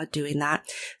movies, I'm not doing that.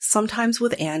 Sometimes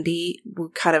with Andy,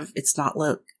 it's not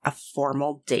like a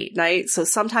formal date night. So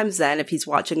sometimes then if he's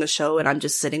watching a show and I'm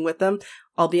just sitting with him,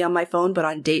 I'll be on my phone. But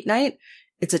on date night,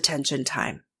 it's attention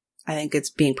time. I think it's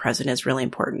being present is really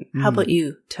important. How about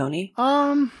you, Tony?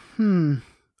 I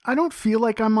don't feel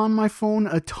like I'm on my phone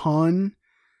a ton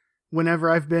whenever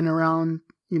I've been around,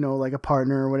 like a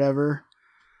partner or whatever.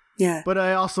 Yeah. But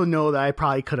I also know that I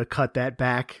probably could have cut that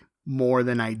back more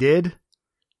than I did,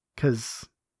 because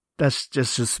that's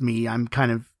just me. I'm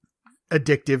kind of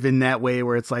addictive in that way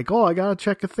where it's like, oh, I gotta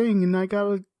check a thing and I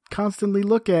gotta constantly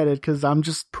look at it because I'm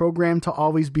just programmed to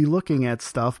always be looking at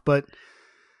stuff. But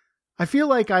I feel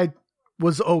like I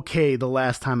was okay the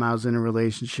last time I was in a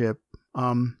relationship.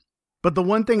 But the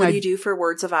one thing what do you do for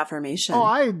words of affirmation? Oh,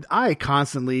 I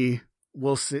constantly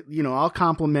will sit, I'll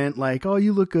compliment like, oh,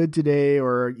 you look good today.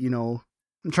 Or,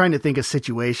 I'm trying to think of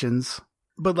situations,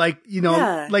 but like,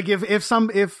 like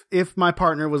if my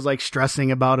partner was like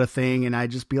stressing about a thing and I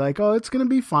just be like, oh, it's going to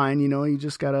be fine. You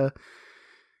just gotta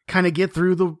kind of get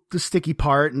through the sticky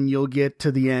part and you'll get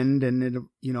to the end and it,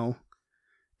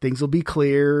 things will be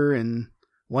clear. And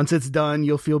once it's done,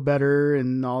 you'll feel better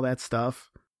and all that stuff.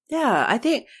 Yeah, I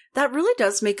think that really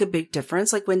does make a big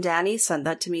difference. Like when Danny sent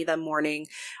that to me that morning,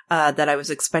 that I was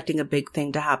expecting a big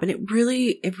thing to happen, it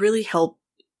really helped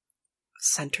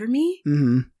center me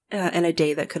in a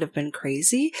day that could have been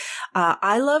crazy.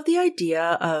 I love the idea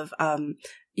of,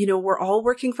 we're all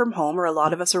working from home, or a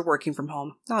lot of us are working from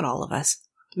home. Not all of us.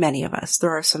 Many of us.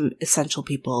 There are some essential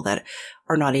people that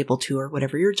are not able to, or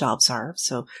whatever your jobs are.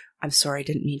 So I'm sorry, I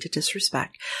didn't mean to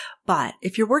disrespect. But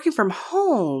if you're working from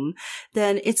home,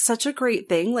 then it's such a great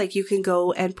thing. Like you can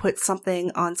go and put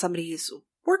something on somebody's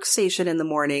workstation in the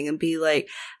morning and be like,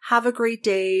 have a great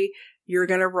day. You're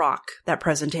going to rock that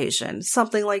presentation.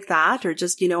 Something like that. Or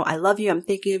just, I love you. I'm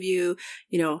thinking of you,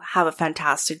 have a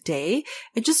fantastic day.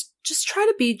 And just try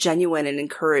to be genuine and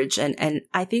encourage. And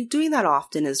I think doing that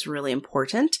often is really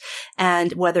important.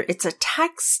 And whether it's a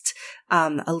text,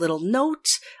 a little note,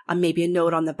 maybe a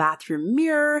note on the bathroom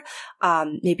mirror,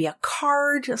 maybe a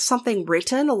card, something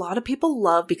written. A lot of people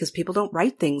love, because people don't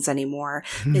write things anymore.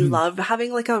 They love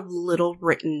having like a little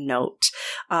written note.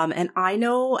 And I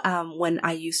know, when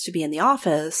I used to be in the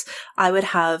office, I would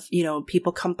have,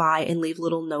 people come by and leave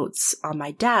little notes on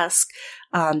my desk,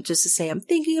 just to say, I'm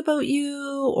thinking about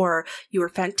you, or you were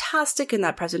fantastic in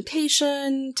that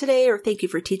presentation today, or thank you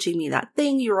for teaching me that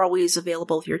thing. You're always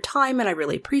available with your time, and I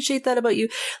really appreciate that about you.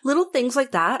 Little things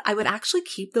like that. I would actually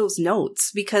keep those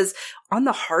notes, because on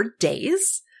the hard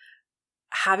days,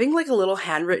 having like a little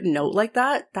handwritten note like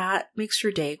that makes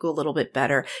your day go a little bit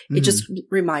better. It just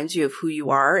reminds you of who you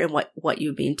are and what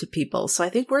you mean to people. So I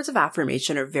think words of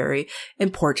affirmation are very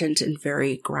important and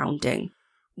very grounding.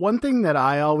 One thing that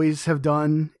I always have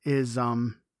done is,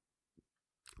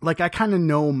 like I kind of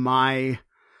know my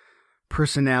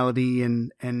personality,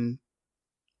 and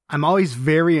I'm always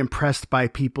very impressed by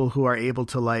people who are able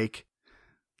to like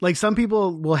some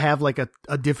people will have like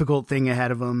a difficult thing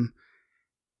ahead of them,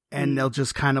 and they'll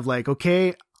just kind of like,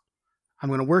 okay, I'm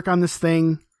going to work on this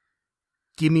thing.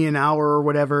 Give me an hour or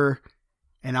whatever,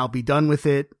 and I'll be done with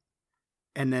it.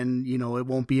 And then, it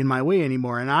won't be in my way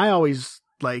anymore. And I always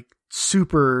like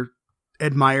super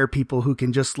admire people who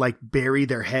can just like bury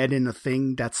their head in a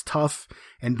thing that's tough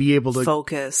and be able to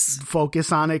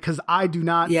focus on it. 'Cause I do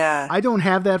not, I don't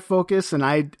have that focus. And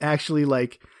I actually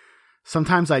like,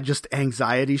 sometimes I just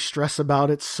anxiety stress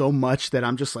about it so much that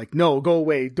I'm just like, no, go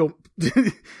away. Don't,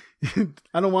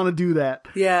 I don't want to do that.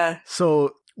 Yeah.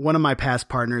 So one of my past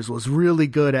partners was really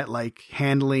good at like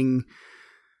handling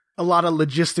a lot of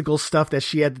logistical stuff that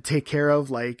she had to take care of,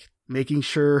 like making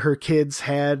sure her kids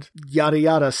had yada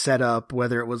yada set up,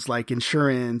 whether it was like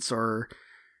insurance or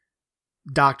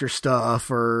doctor stuff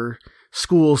or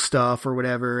school stuff or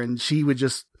whatever. And she would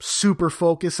just super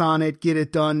focus on it, get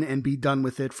it done, and be done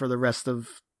with it for the rest of,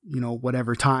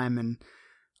 whatever time. And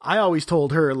I always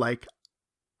told her, like,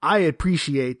 I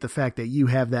appreciate the fact that you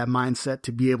have that mindset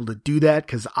to be able to do that,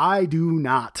 because I do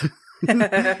not.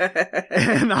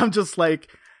 And I'm just like,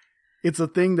 it's a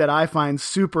thing that I find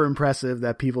super impressive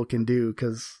that people can do,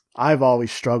 because I've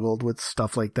always struggled with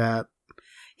stuff like that.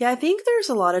 Yeah, I think there's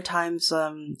a lot of times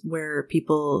where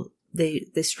people, they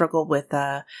struggle with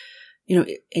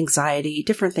anxiety.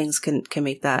 Different things can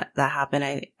make that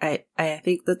happen. I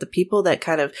think that the people that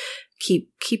kind of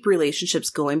keep relationships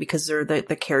going because they're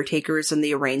the caretakers and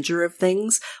the arranger of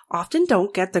things often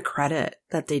don't get the credit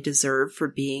that they deserve for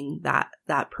being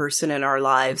that person in our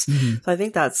lives. Mm-hmm. So I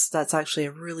think that's actually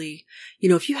a really,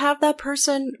 if you have that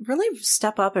person, really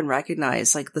step up and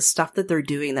recognize like the stuff that they're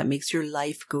doing that makes your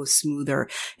life go smoother.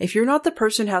 If you're not the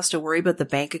person who has to worry about the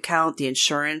bank account, the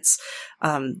insurance,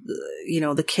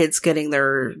 the kids getting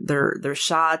their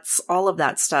shots, all of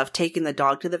that stuff, taking the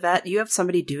dog to the vet, you have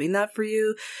somebody doing that for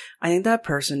you. I think that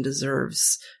person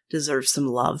deserves some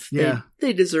love. Yeah.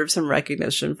 They deserve some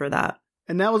recognition for that.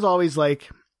 And that was always like,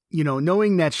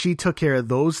 knowing that she took care of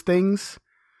those things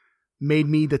made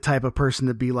me the type of person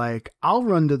to be like, I'll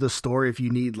run to the store if you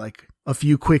need like a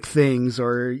few quick things,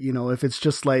 or, if it's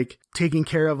just like taking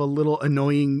care of a little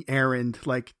annoying errand,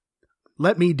 like,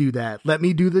 let me do that. Let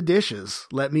me do the dishes.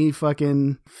 Let me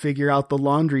fucking figure out the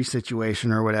laundry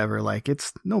situation or whatever. Like,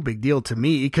 it's no big deal to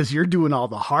me because you're doing all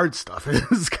the hard stuff.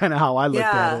 It's kind of how I looked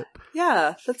at it.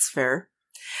 Yeah, that's fair.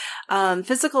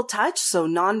 Physical touch. So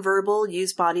nonverbal,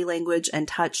 use body language and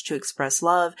touch to express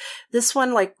love. This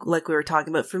one, like we were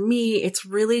talking about, for me, it's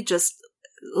really just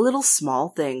little small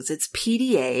things. It's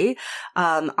PDA.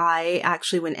 I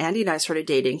actually, when Andy and I started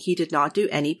dating, he did not do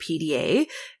any PDA.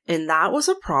 And that was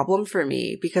a problem for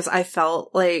me because I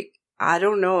felt like, I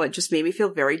don't know, it just made me feel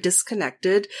very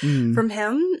disconnected from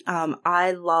him.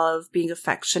 I love being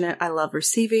affectionate. I love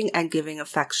receiving and giving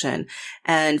affection.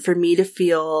 And for me to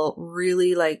feel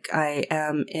really like I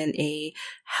am in a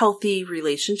healthy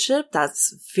relationship,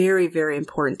 that's very, very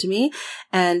important to me.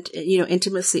 And,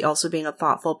 intimacy also being a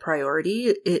thoughtful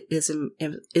priority, it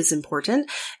is important.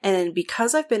 And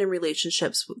because I've been in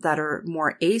relationships that are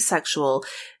more asexual,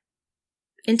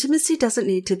 intimacy doesn't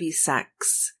need to be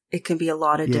sex. It can be a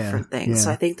lot of different things. Yeah.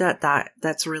 So I think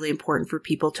that's really important for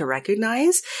people to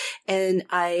recognize. And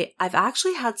I've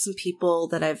actually had some people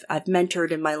that I've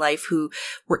mentored in my life who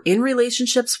were in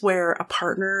relationships where a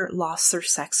partner lost their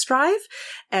sex drive.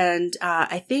 And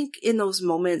I think in those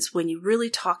moments when you really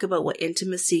talk about what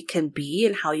intimacy can be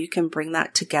and how you can bring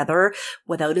that together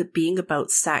without it being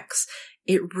about sex,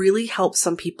 it really helps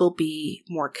some people be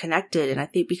more connected. And I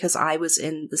think because I was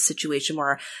in the situation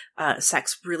where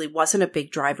sex really wasn't a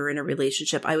big driver in a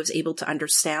relationship, I was able to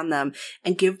understand them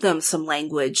and give them some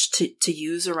language to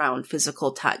use around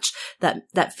physical touch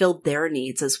that filled their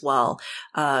needs as well.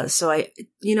 So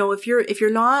if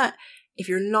you're not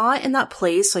in that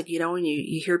place, like, when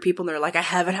you hear people and they're like, I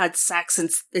haven't had sex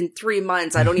in 3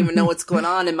 months. I don't even know what's going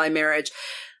on in my marriage.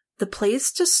 The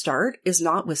place to start is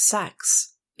not with sex.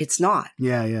 It's not.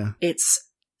 Yeah. It's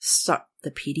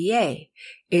the PDA.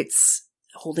 It's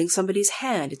holding somebody's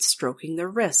hand. It's stroking their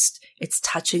wrist. It's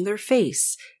touching their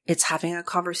face. It's having a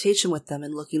conversation with them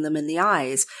and looking them in the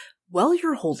eyes while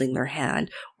you're holding their hand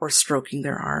or stroking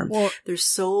their arm. Well, there's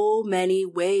so many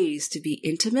ways to be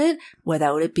intimate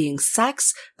without it being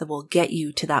sex that will get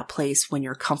you to that place when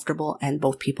you're comfortable and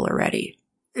both people are ready.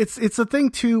 It's a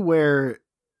thing too where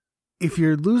if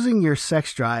you're losing your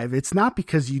sex drive, it's not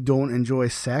because you don't enjoy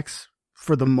sex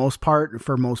for the most part,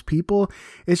 for most people.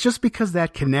 It's just because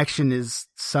that connection is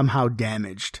somehow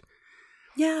damaged.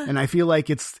 Yeah. And I feel like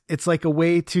it's like a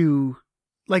way to,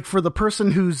 like, for the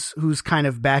person who's kind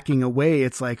of backing away,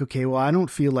 it's like, okay, well, I don't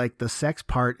feel like the sex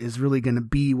part is really going to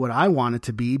be what I want it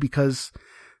to be because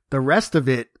the rest of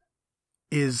it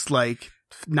is like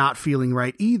not feeling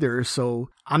right either. So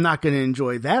I'm not going to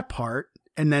enjoy that part.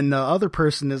 And then the other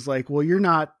person is like, well, you're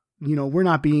not, we're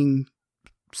not being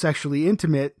sexually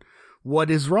intimate.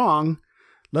 What is wrong?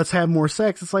 Let's have more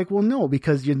sex. It's like, well, no,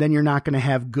 because then you're not going to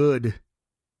have good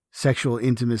sexual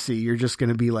intimacy. You're just going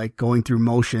to be like going through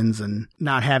motions and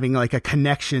not having like a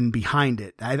connection behind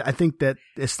it. I think that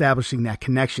establishing that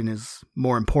connection is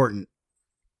more important.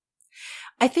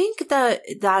 I think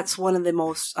that's one of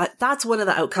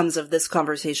the outcomes of this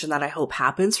conversation that I hope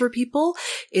happens for people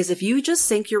is if you just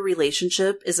think your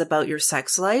relationship is about your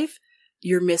sex life,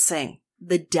 you're missing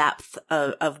the depth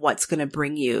of what's going to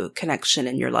bring you connection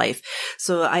in your life.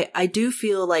 So I do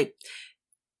feel like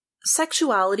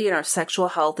sexuality and our sexual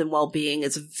health and well-being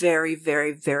is very,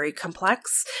 very, very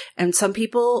complex. And some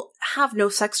people have no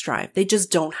sex drive. They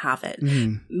just don't have it.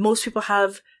 Mm. Most people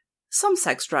have some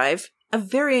sex drive. of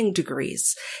varying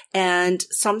degrees. And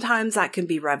sometimes that can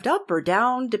be revved up or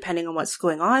down depending on what's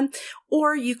going on.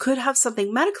 Or you could have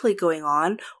something medically going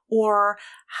on or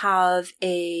have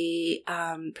a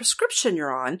prescription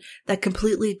you're on that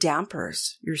completely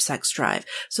dampers your sex drive.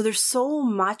 So there's so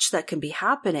much that can be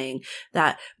happening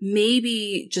that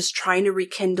maybe just trying to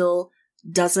rekindle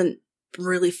doesn't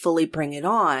really fully bring it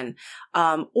on.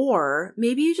 Or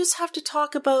maybe you just have to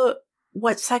talk about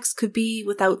what sex could be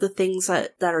without the things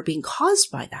that are being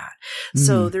caused by that.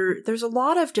 So there's a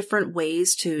lot of different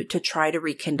ways to try to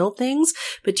rekindle things.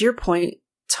 But to your point,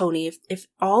 Tony, if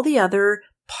all the other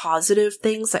positive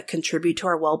things that contribute to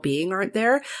our well-being aren't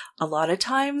there, a lot of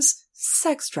times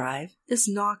sex drive is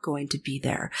not going to be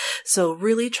there. So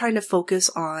really trying to focus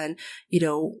on,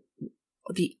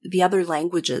 the other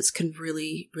languages can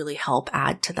really, really help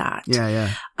add to that.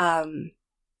 Yeah.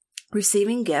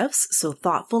 Receiving gifts, so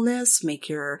thoughtfulness, make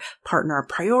your partner a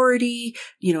priority,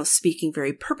 speaking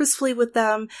very purposefully with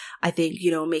them. I think,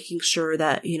 making sure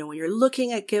that, when you're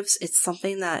looking at gifts, it's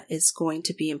something that is going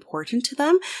to be important to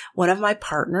them. One of my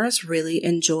partners really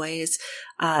enjoys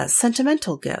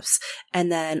sentimental gifts. And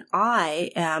then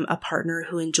I am a partner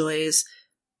who enjoys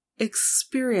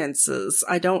experiences.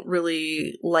 I don't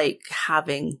really like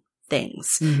having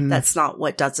things. That's not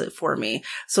what does it for me.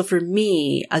 So for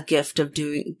me, a gift of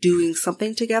doing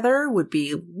something together would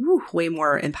be way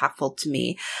more impactful to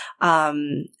me.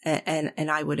 And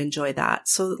I would enjoy that.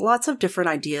 So lots of different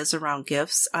ideas around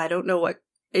gifts. I don't know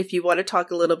if you want to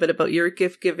talk a little bit about your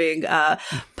gift giving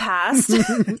past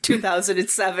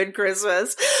 2007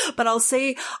 Christmas, but I'll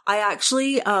say I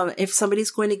actually, if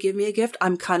somebody's going to give me a gift,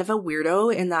 I'm kind of a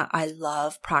weirdo in that I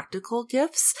love practical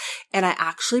gifts, and I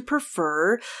actually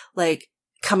prefer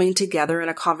coming together in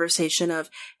a conversation of,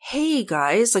 hey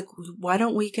guys, why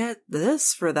don't we get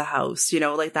this for the house?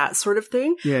 That sort of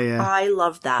thing. Yeah. I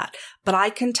love that. But I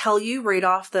can tell you right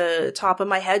off the top of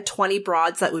my head, 20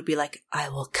 broads that would be like, I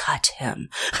will cut him.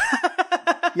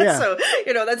 Yeah. So,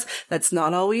 that's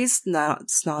not always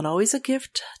a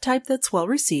gift type that's well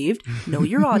received. Know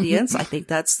your audience. I think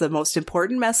that's the most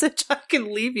important message I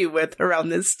can leave you with around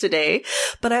this today.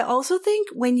 But I also think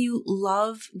when you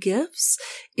love gifts,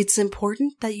 it's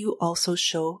important that you also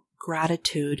show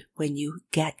gratitude when you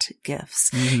get gifts.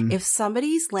 If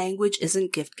somebody's language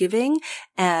isn't gift giving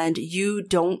and you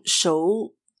don't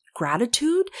show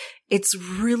gratitude, it's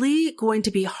really going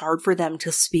to be hard for them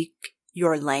to speak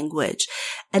your language.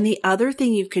 And the other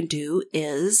thing you can do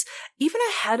is, even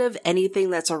ahead of anything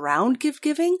that's around gift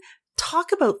giving,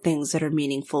 talk about things that are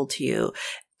meaningful to you.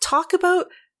 Talk about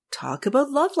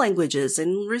love languages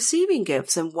and receiving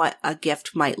gifts and what a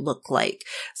gift might look like.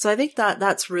 So I think that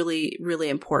that's really, really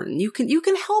important. You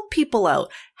can help people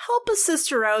out. Help a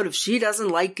sister out if she doesn't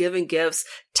like giving gifts.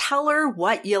 Tell her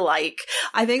what you like.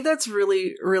 I think that's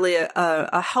really, really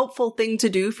a helpful thing to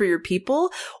do for your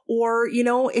people. Or,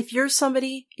 if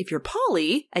you're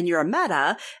poly and you're a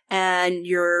meta and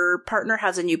your partner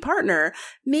has a new partner,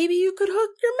 maybe you could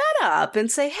hook your meta up and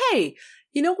say, hey,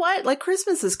 you know what?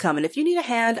 Christmas is coming. If you need a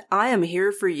hand, I am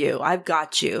here for you. I've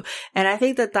got you. And I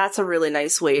think that that's a really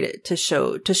nice way to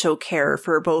show care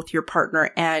for both your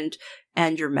partner and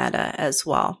your meta as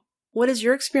well. What is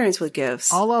your experience with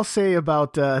gifts? All I'll say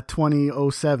about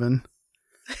 2007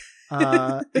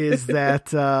 is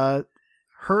that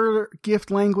her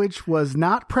gift language was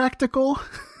not practical,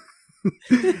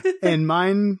 and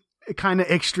mine kind of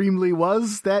extremely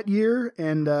was that year,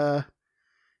 and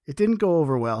it didn't go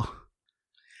over well.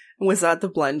 Was that the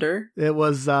blender? It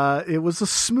was a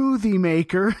smoothie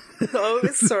maker. Oh,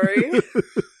 sorry.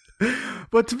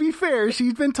 But to be fair,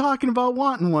 she's been talking about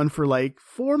wanting one for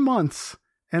 4 months.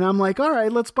 And I'm like, all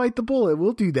right, let's bite the bullet.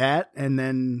 We'll do that. And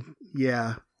then,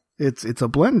 yeah, it's a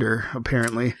blender,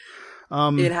 apparently.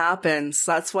 It happens.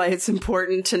 That's why it's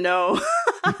important to know.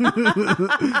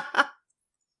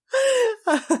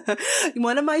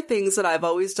 One of my things that I've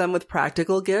always done with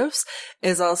practical gifts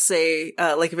is I'll say,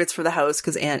 if it's for the house,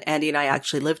 because Andy and I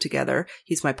actually live together.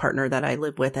 He's my partner that I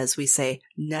live with, as we say,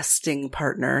 nesting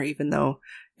partner, even though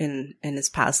in his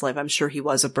past life, I'm sure he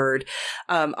was a bird.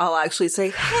 I'll actually say,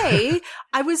 hey,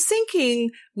 I was thinking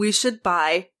we should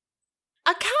buy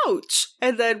a couch,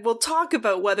 and then we'll talk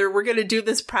about whether we're going to do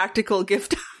this practical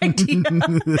gift idea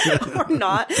or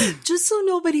not, just so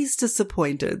nobody's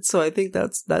disappointed. So I think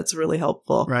that's really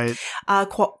helpful. Right.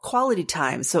 Quality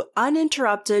time. So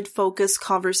uninterrupted, focused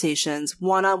conversations,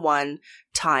 one-on-one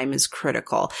time is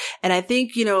critical. And I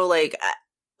think,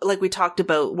 like we talked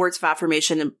about, words of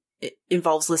affirmation it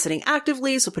involves listening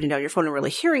actively, so putting down your phone and really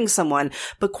hearing someone,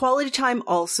 but quality time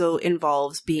also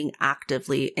involves being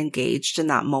actively engaged in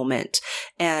that moment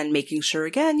and making sure,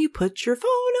 again, you put your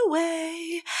phone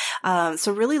away.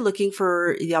 So really looking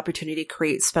for the opportunity to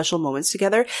create special moments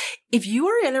together. If you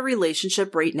are in a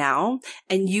relationship right now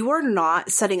and you are not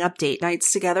setting up date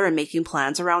nights together and making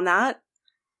plans around that,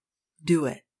 do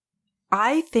it.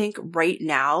 I think right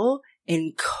now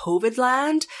in COVID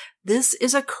land, this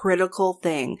is a critical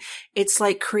thing. It's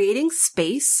like creating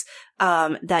space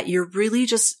that you're really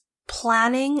just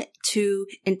planning to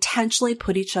intentionally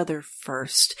put each other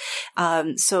first.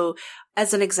 So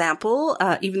as an example,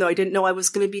 even though I didn't know I was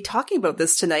going to be talking about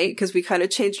this tonight because we kind of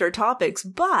changed our topics,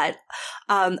 but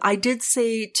I did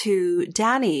say to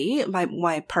Danny,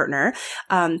 my partner,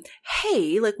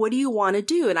 hey, like, what do you want to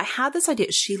do? And I had this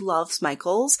idea. She loves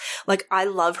Michaels. Like, I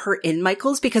love her in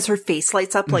Michaels because her face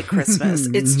lights up like Christmas.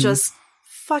 It's just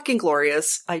fucking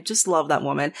glorious. I just love that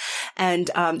woman. And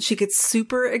she gets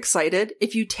super excited.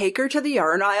 If you take her to the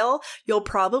yarn aisle, you'll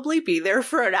probably be there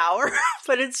for an hour,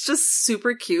 but it's just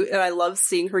super cute. And I love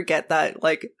seeing her get that,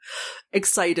 like,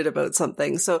 excited about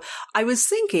something. So I was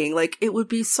thinking, like, it would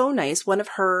be so nice. One of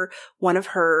her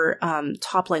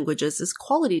top languages is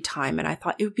quality time. And I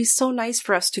thought it would be so nice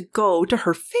for us to go to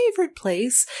her favorite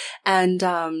place and,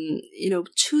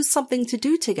 choose something to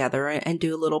do together and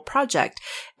do a little project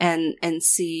and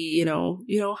see,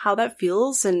 how that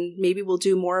feels. And maybe we'll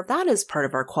do more of that as part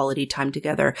of our quality time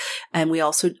together. And we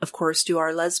also, of course, do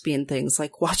our lesbian things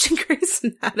like watching Grey's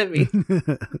Anatomy.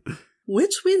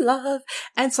 Which we love.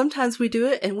 And sometimes we do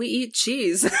it and we eat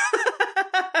cheese.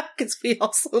 Because we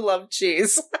also love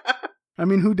cheese. I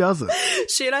mean, who doesn't?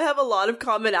 She and I have a lot of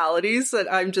commonalities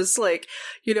that I'm just like,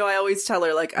 I always tell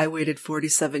her, like, I waited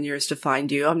 47 years to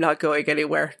find you. I'm not going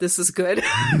anywhere. This is good.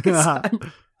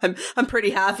 I'm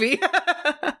pretty happy.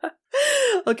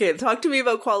 Okay, talk to me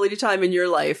about quality time in your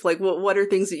life. Like, what are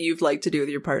things that you've liked to do with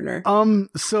your partner?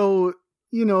 So,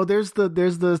 there's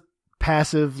the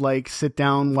passive, like, sit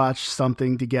down, watch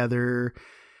something together.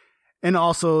 And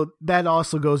that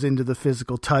also goes into the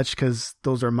physical touch because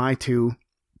those are my two.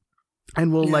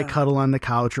 And we'll like cuddle on the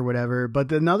couch or whatever.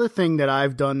 But another thing that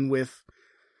I've done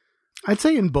I'd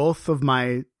say in both of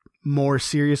my more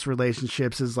serious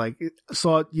relationships is like,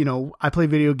 so, I play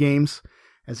video games,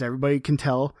 as everybody can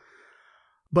tell.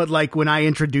 But like when I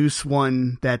introduce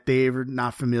one that they're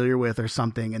not familiar with or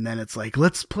something, and then it's like,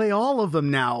 let's play all of them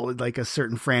now, like a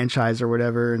certain franchise or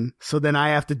whatever. And so then I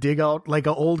have to dig out like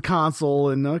an old console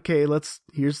and okay,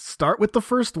 start with the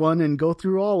first one and go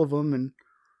through all of them. And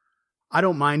I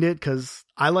don't mind it because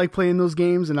I like playing those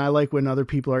games and I like when other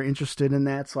people are interested in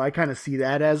that. So I kind of see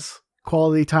that as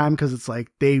quality time because it's like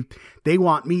they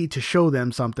want me to show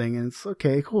them something and it's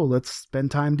okay, cool. Let's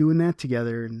spend time doing that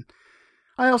together. And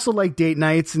I also like date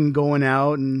nights and going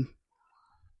out. And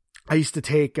I used to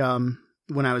take,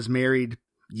 when I was married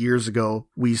years ago,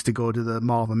 we used to go to the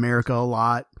Mall of America a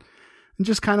lot and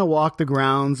just kind of walk the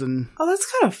grounds and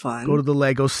that's kind of fun. Go to the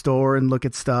Lego store and look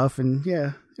at stuff. And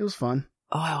yeah, it was fun.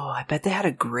 Oh, I bet they had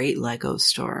a great Lego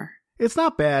store. It's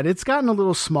not bad. It's gotten a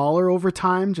little smaller over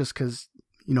time just because,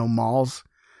 malls.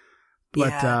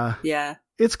 But yeah.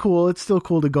 It's cool. It's still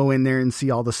cool to go in there and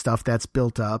see all the stuff that's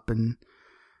built up and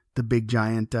the big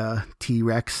giant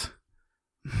T-Rex,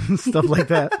 stuff like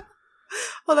that.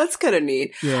 Well, that's kind of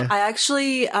neat. Yeah. I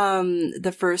actually,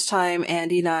 the first time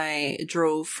Andy and I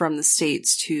drove from the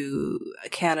States to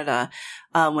Canada,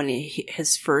 when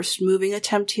his first moving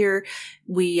attempt here,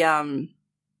 we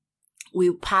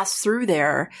passed through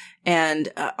there and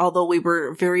although we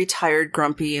were very tired,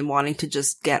 grumpy, and wanting to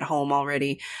just get home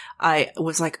already, I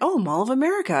was like, oh, Mall of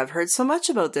America. I've heard so much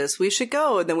about this. We should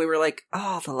go. And then we were like,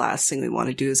 oh, the last thing we want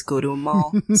to do is go to a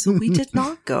mall. So we did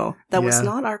not go. That was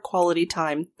not our quality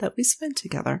time that we spent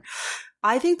together.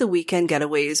 I think the weekend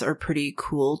getaways are pretty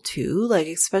cool too. Like,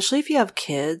 especially if you have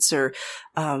kids or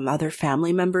other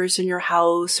family members in your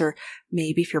house, or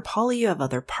maybe if you're poly, you have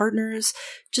other partners.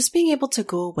 Just being able to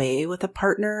go away with a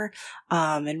partner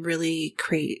and really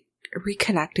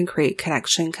reconnect and create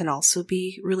connection can also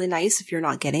be really nice if you're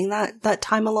not getting that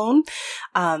time alone.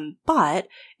 But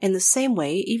in the same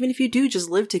way, even if you do just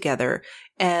live together,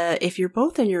 if you're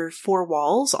both in your four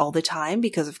walls all the time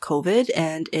because of COVID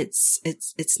and it's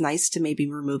nice to maybe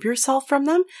remove yourself from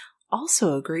them,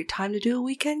 also a great time to do a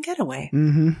weekend getaway.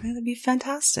 Mm-hmm. That'd be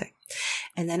fantastic.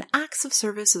 And then acts of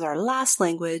service is our last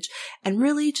language, and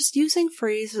really just using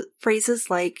phrases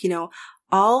like,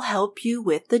 I'll help you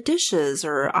with the dishes,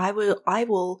 or I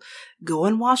will go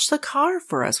and wash the car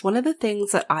for us. One of the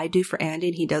things that I do for Andy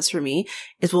and he does for me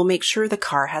is we'll make sure the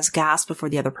car has gas before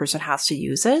the other person has to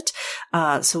use it.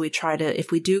 So we try to, if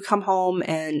we do come home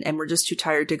and we're just too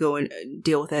tired to go and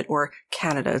deal with it, or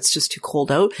Canada, it's just too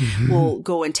cold out, we'll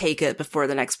go and take it before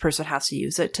the next person has to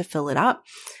use it to fill it up.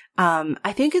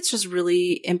 I think it's just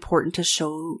really important to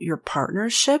show your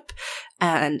partnership.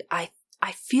 And I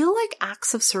feel like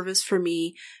acts of service for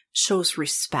me shows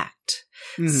respect.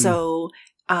 So,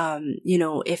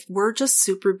 if we're just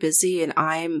super busy and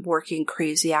I'm working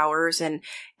crazy hours and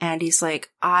Andy's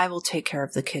like, I will take care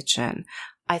of the kitchen,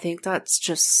 I think that's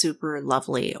just super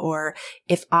lovely. Or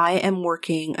if I am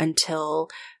working until,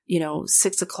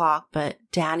 6 o'clock, but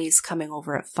Danny's coming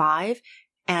over at 5,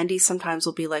 Andy sometimes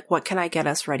will be like, what can I get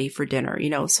us ready for dinner?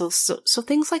 So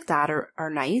things like that are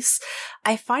nice.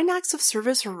 I find acts of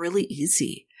service are really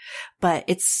easy, but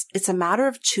it's a matter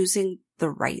of choosing the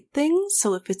right thing.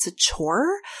 So if it's a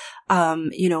chore, are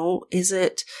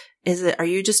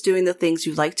you just doing the things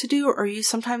you like to do? Or are you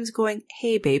sometimes going,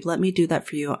 hey babe, let me do that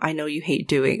for you. I know you hate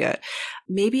doing it.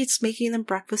 Maybe it's making them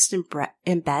breakfast in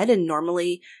bed, and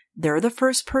normally they're the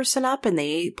first person up and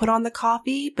they put on the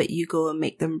coffee, but you go and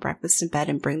make them breakfast in bed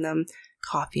and bring them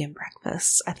coffee and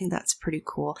breakfast. I think that's pretty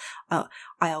cool. I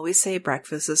always say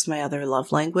breakfast is my other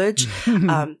love language.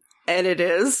 And it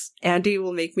is. Andy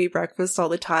will make me breakfast all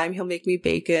the time. He'll make me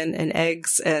bacon and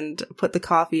eggs and put the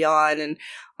coffee on. And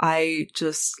I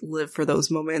just live for those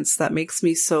moments. That makes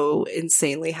me so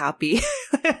insanely happy.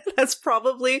 That's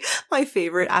probably my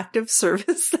favorite act of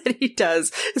service that he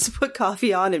does, is put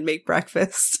coffee on and make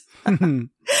breakfast. How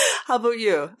about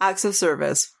you? Acts of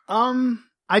service?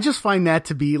 I just find that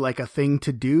to be like a thing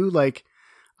to do. Like,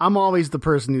 I'm always the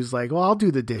person who's like, well, I'll do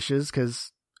the dishes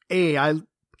because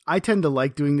I tend to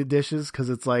like doing the dishes because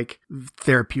it's like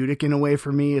therapeutic in a way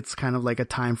for me. It's kind of like a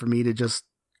time for me to just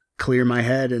clear my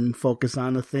head and focus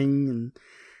on a thing and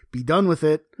be done with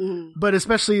it. But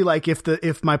especially like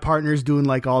if my partner's doing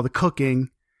like all the cooking,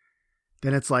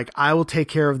 then it's like, I will take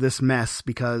care of this mess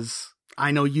because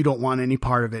I know you don't want any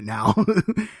part of it now.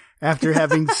 After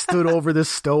having stood over this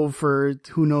stove for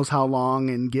who knows how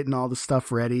long and getting all the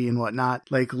stuff ready and whatnot.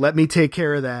 Like, let me take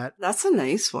care of that. That's a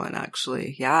nice one,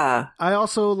 actually. Yeah. I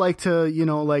also like to,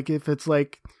 like if it's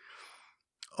like,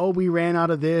 oh, we ran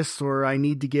out of this, or I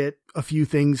need to get a few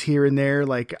things here and there,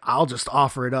 like I'll just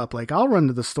offer it up. Like, I'll run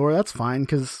to the store. That's fine.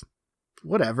 'Cause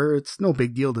whatever, it's no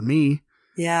big deal to me.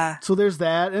 Yeah. So there's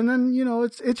that. And then,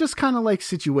 it's just kind of like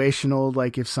situational.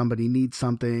 Like if somebody needs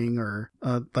something, or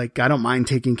like I don't mind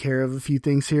taking care of a few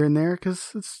things here and there,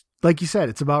 because it's like you said,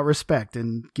 it's about respect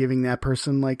and giving that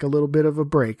person like a little bit of a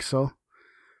break. So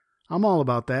I'm all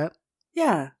about that.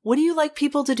 Yeah. What do you like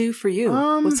people to do for you?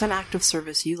 What's an act of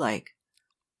service you like?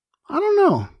 I don't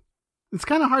know. It's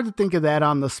kind of hard to think of that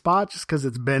on the spot just because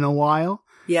it's been a while.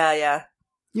 Yeah.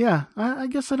 Yeah. I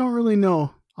guess I don't really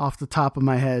know off the top of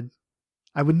my head.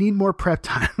 I would need more prep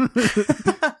time.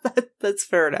 That's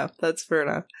fair enough.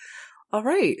 All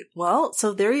right. Well,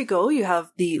 so there you go. You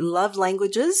have the love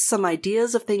languages, some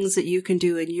ideas of things that you can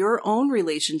do in your own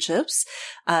relationships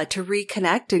to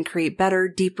reconnect and create better,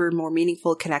 deeper, more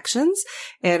meaningful connections.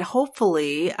 And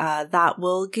hopefully that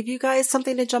will give you guys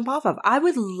something to jump off of. I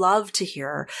would love to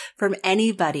hear from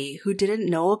anybody who didn't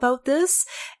know about this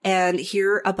and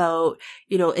hear about,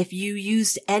 if you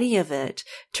used any of it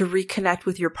to reconnect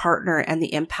with your partner and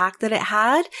the impact that it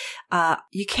had.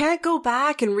 You can't go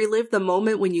back and relive the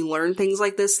moment when you learned things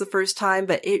like this the first time,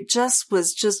 but it just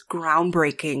was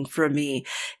groundbreaking for me.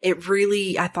 It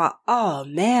really, I thought, oh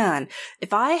man,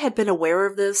 if I had been aware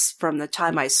of this from the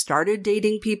time I started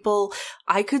dating people,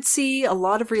 I could see a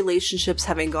lot of relationships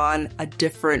having gone a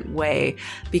different way,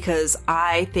 because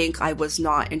I think I was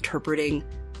not interpreting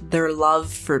their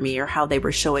love for me or how they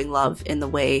were showing love in the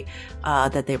way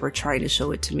that they were trying to show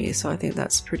it to me. So I think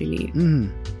that's pretty neat.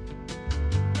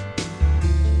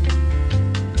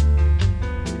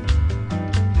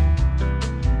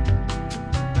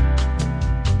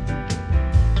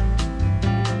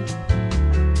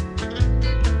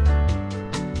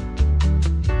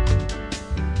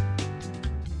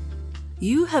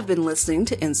 You have been listening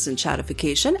to Instant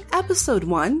Chatification, Episode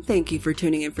 1. Thank you for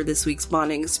tuning in for this week's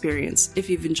bonding experience. If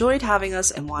you've enjoyed having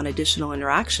us and want additional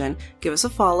interaction, give us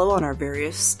a follow on our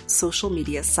various social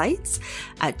media sites.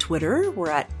 At Twitter,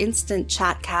 we're at Instant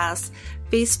Chatcast.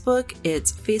 Facebook,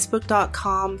 it's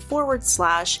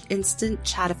facebook.com/instant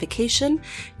chatification.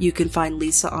 You can find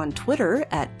Lisa on Twitter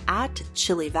at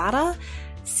Chilivata.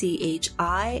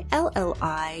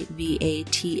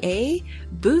 CHILLIVATA.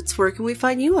 Boots, where can we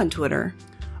find you on Twitter?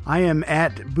 I am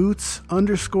at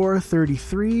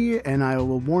boots_33, and I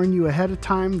will warn you ahead of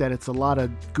time that it's a lot of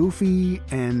goofy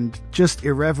and just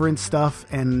irreverent stuff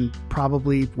and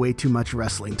probably way too much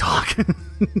wrestling talk.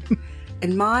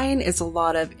 And mine is a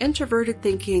lot of introverted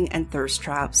thinking and thirst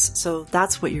traps. So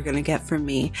that's what you're going to get from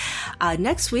me.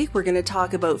 Next week, we're going to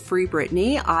talk about Free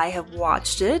Britney. I have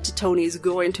watched it. Tony's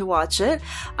going to watch it.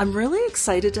 I'm really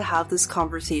excited to have this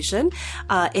conversation.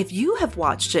 If you have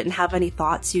watched it and have any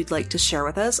thoughts you'd like to share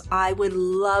with us, I would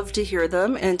love to hear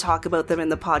them and talk about them in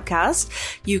the podcast.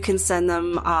 You can send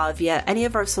them via any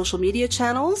of our social media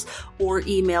channels or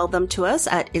email them to us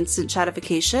at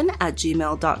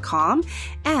instantchattification@gmail.com.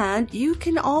 And you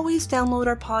can always download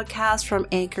our podcast from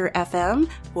Anchor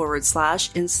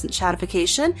FM/Instant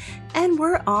Chattification. And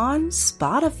we're on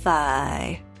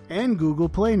Spotify. And Google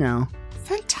Play now.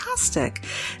 Fantastic.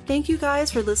 Thank you guys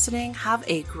for listening. Have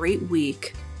a great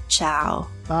week. Ciao.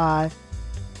 Bye.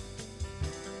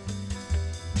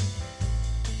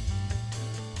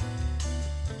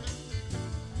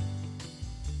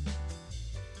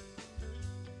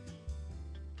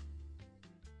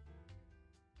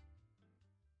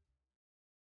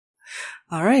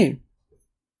 All right.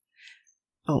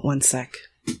 Oh, 1 sec.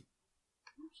 Thank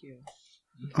you.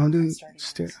 I'm doing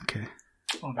okay.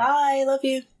 Bye. Love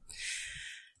you.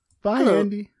 Bye, Hello.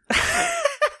 Andy.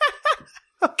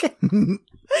 Okay.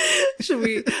 Should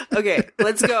we? Okay,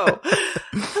 let's go.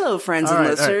 Hello, friends and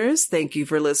listeners. Thank you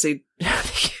for listening.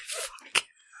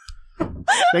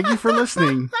 Thank you for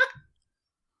listening.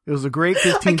 It was a great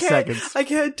 15 seconds. I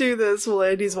can't do this while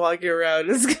Andy's walking around.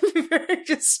 It's going to be very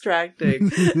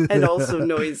distracting and also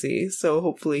noisy. So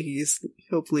hopefully he's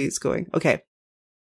going. Okay.